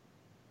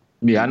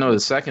 Yeah, I know the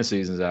second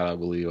season's out, I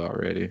believe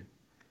already.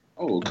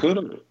 Oh, could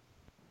have.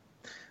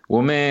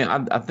 Well,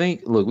 man, I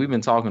think, look, we've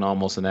been talking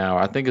almost an hour.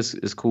 I think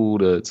it's cool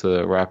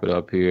to wrap it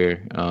up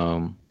here.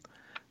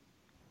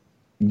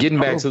 Getting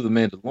back to The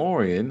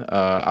Mandalorian,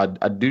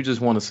 I do just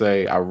want to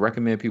say I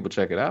recommend people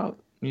check it out.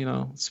 You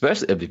know,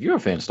 especially if you're a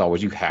fan of Star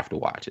Wars, you have to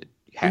watch it.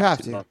 You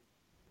have to.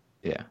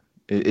 Yeah,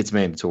 it's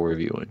mandatory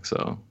viewing.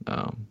 So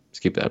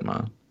just keep that in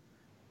mind.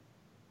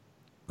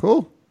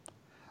 Cool.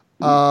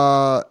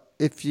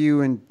 If you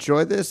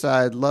enjoy this,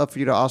 I'd love for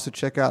you to also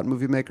check out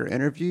Movie Maker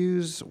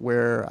Interviews,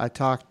 where I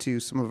talk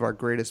to some of our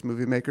greatest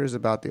movie makers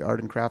about the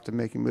art and craft of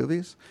making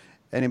movies.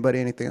 Anybody,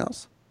 anything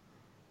else?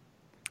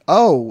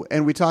 Oh,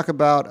 and we talk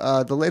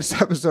about the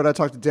latest episode. I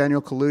talked to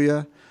Daniel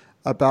Kaluuya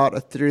about a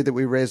theory that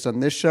we raised on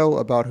this show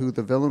about who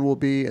the villain will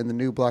be in the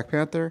new Black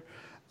Panther.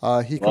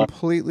 He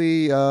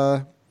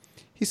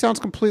sounds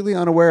completely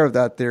unaware of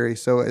that theory,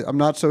 so I'm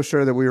not so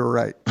sure that we were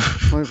right.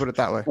 Let me put it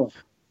that way.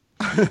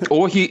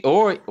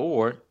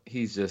 or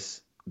he's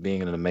just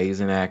being an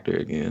amazing actor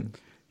again.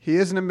 He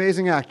is an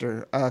amazing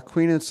actor.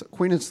 Queen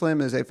and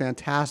Slim is a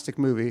fantastic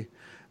movie,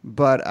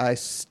 but I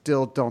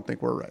still don't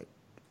think we're right.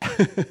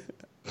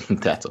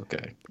 That's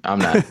okay. I'm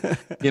not.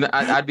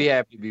 I'd be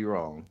happy to be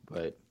wrong,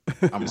 but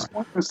I'm right.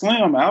 Queen and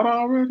Slim out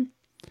already?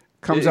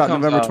 Comes out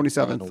November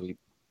 27th.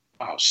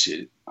 Oh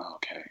shit.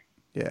 Okay.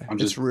 Yeah,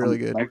 it's really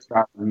good. Make sure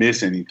I don't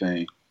miss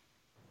anything.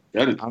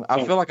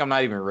 I feel like I'm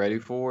not even ready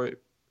for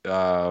it.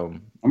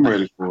 I'm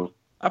ready for it.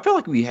 I feel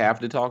like we have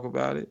to talk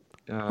about it.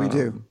 We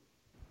do.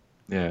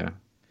 Yeah.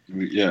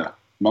 Yeah.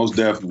 Most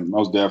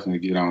definitely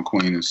get on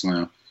Queen and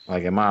Slim.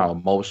 Like, am I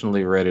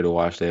emotionally ready to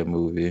watch that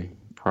movie?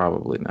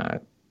 Probably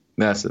not.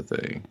 That's the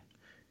thing.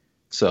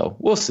 So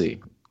we'll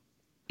see.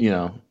 You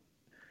know,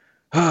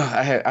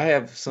 I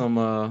have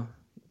some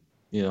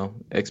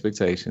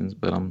expectations,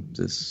 but I'm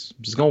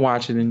just gonna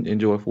watch it and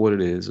enjoy it for what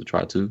it is. Or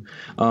try to.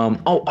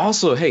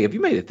 Also, hey, if you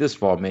made it this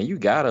far, man, you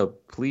gotta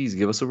please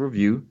give us a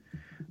review.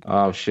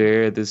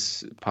 Share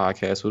this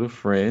podcast with a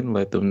friend.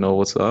 Let them know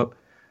what's up.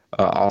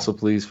 Also,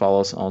 please follow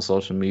us on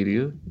social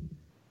media.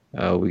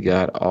 We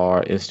got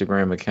our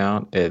Instagram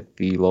account at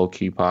The Low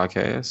Key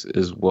Podcast,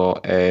 as well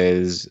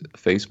as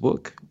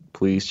Facebook.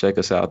 Please check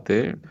us out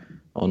there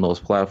on those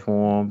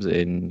platforms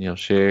and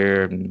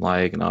share and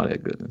like and all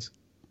that goodness.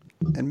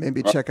 And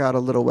maybe check out a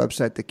little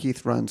website that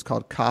Keith runs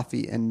called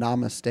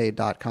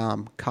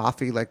coffeeandnamaste.com.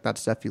 Coffee, like that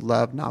stuff you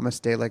love.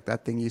 Namaste, like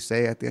that thing you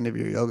say at the end of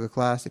your yoga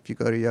class if you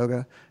go to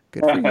yoga.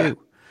 Good for you.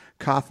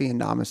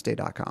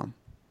 Coffeeandnamaste.com.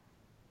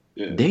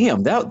 Yeah.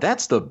 Damn,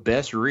 that's the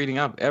best reading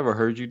I've ever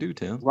heard you do,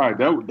 Tim. Right.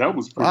 That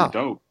was pretty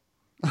dope.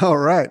 All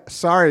right.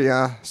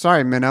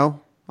 Sorry,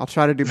 Minnow. I'll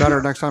try to do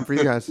better next time for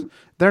you guys.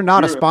 They're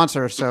not a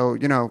sponsor, so,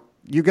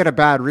 you get a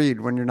bad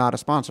read when you're not a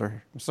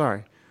sponsor. I'm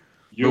sorry.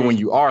 But when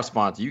you are a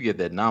sponsor, you get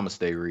that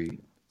Namaste read.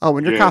 Oh,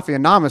 when you're Coffee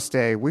and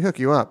Namaste, we hook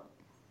you up.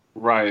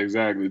 Right,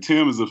 exactly.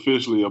 Tim is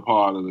officially a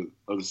part of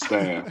the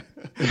staff.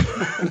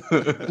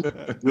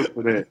 Good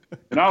for that.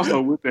 And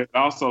also with that,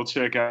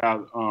 check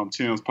out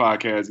Tim's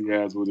podcast he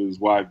has with his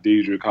wife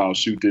Deidre called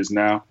Shoot This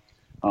Now.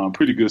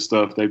 Pretty good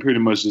stuff. They pretty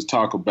much just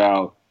talk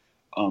about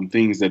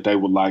things that they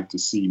would like to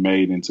see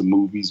made into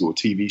movies or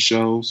TV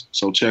shows.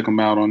 So check them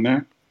out on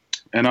there.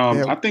 And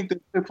I think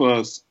that's it for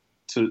us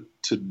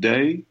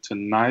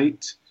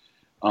tonight.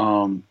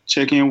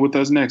 Check in with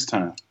us next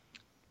time.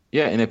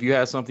 Yeah, and if you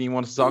have something you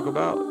want us to talk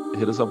about,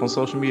 hit us up on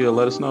social media.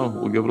 Let us know.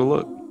 We'll give it a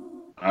look.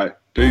 All right.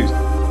 Peace.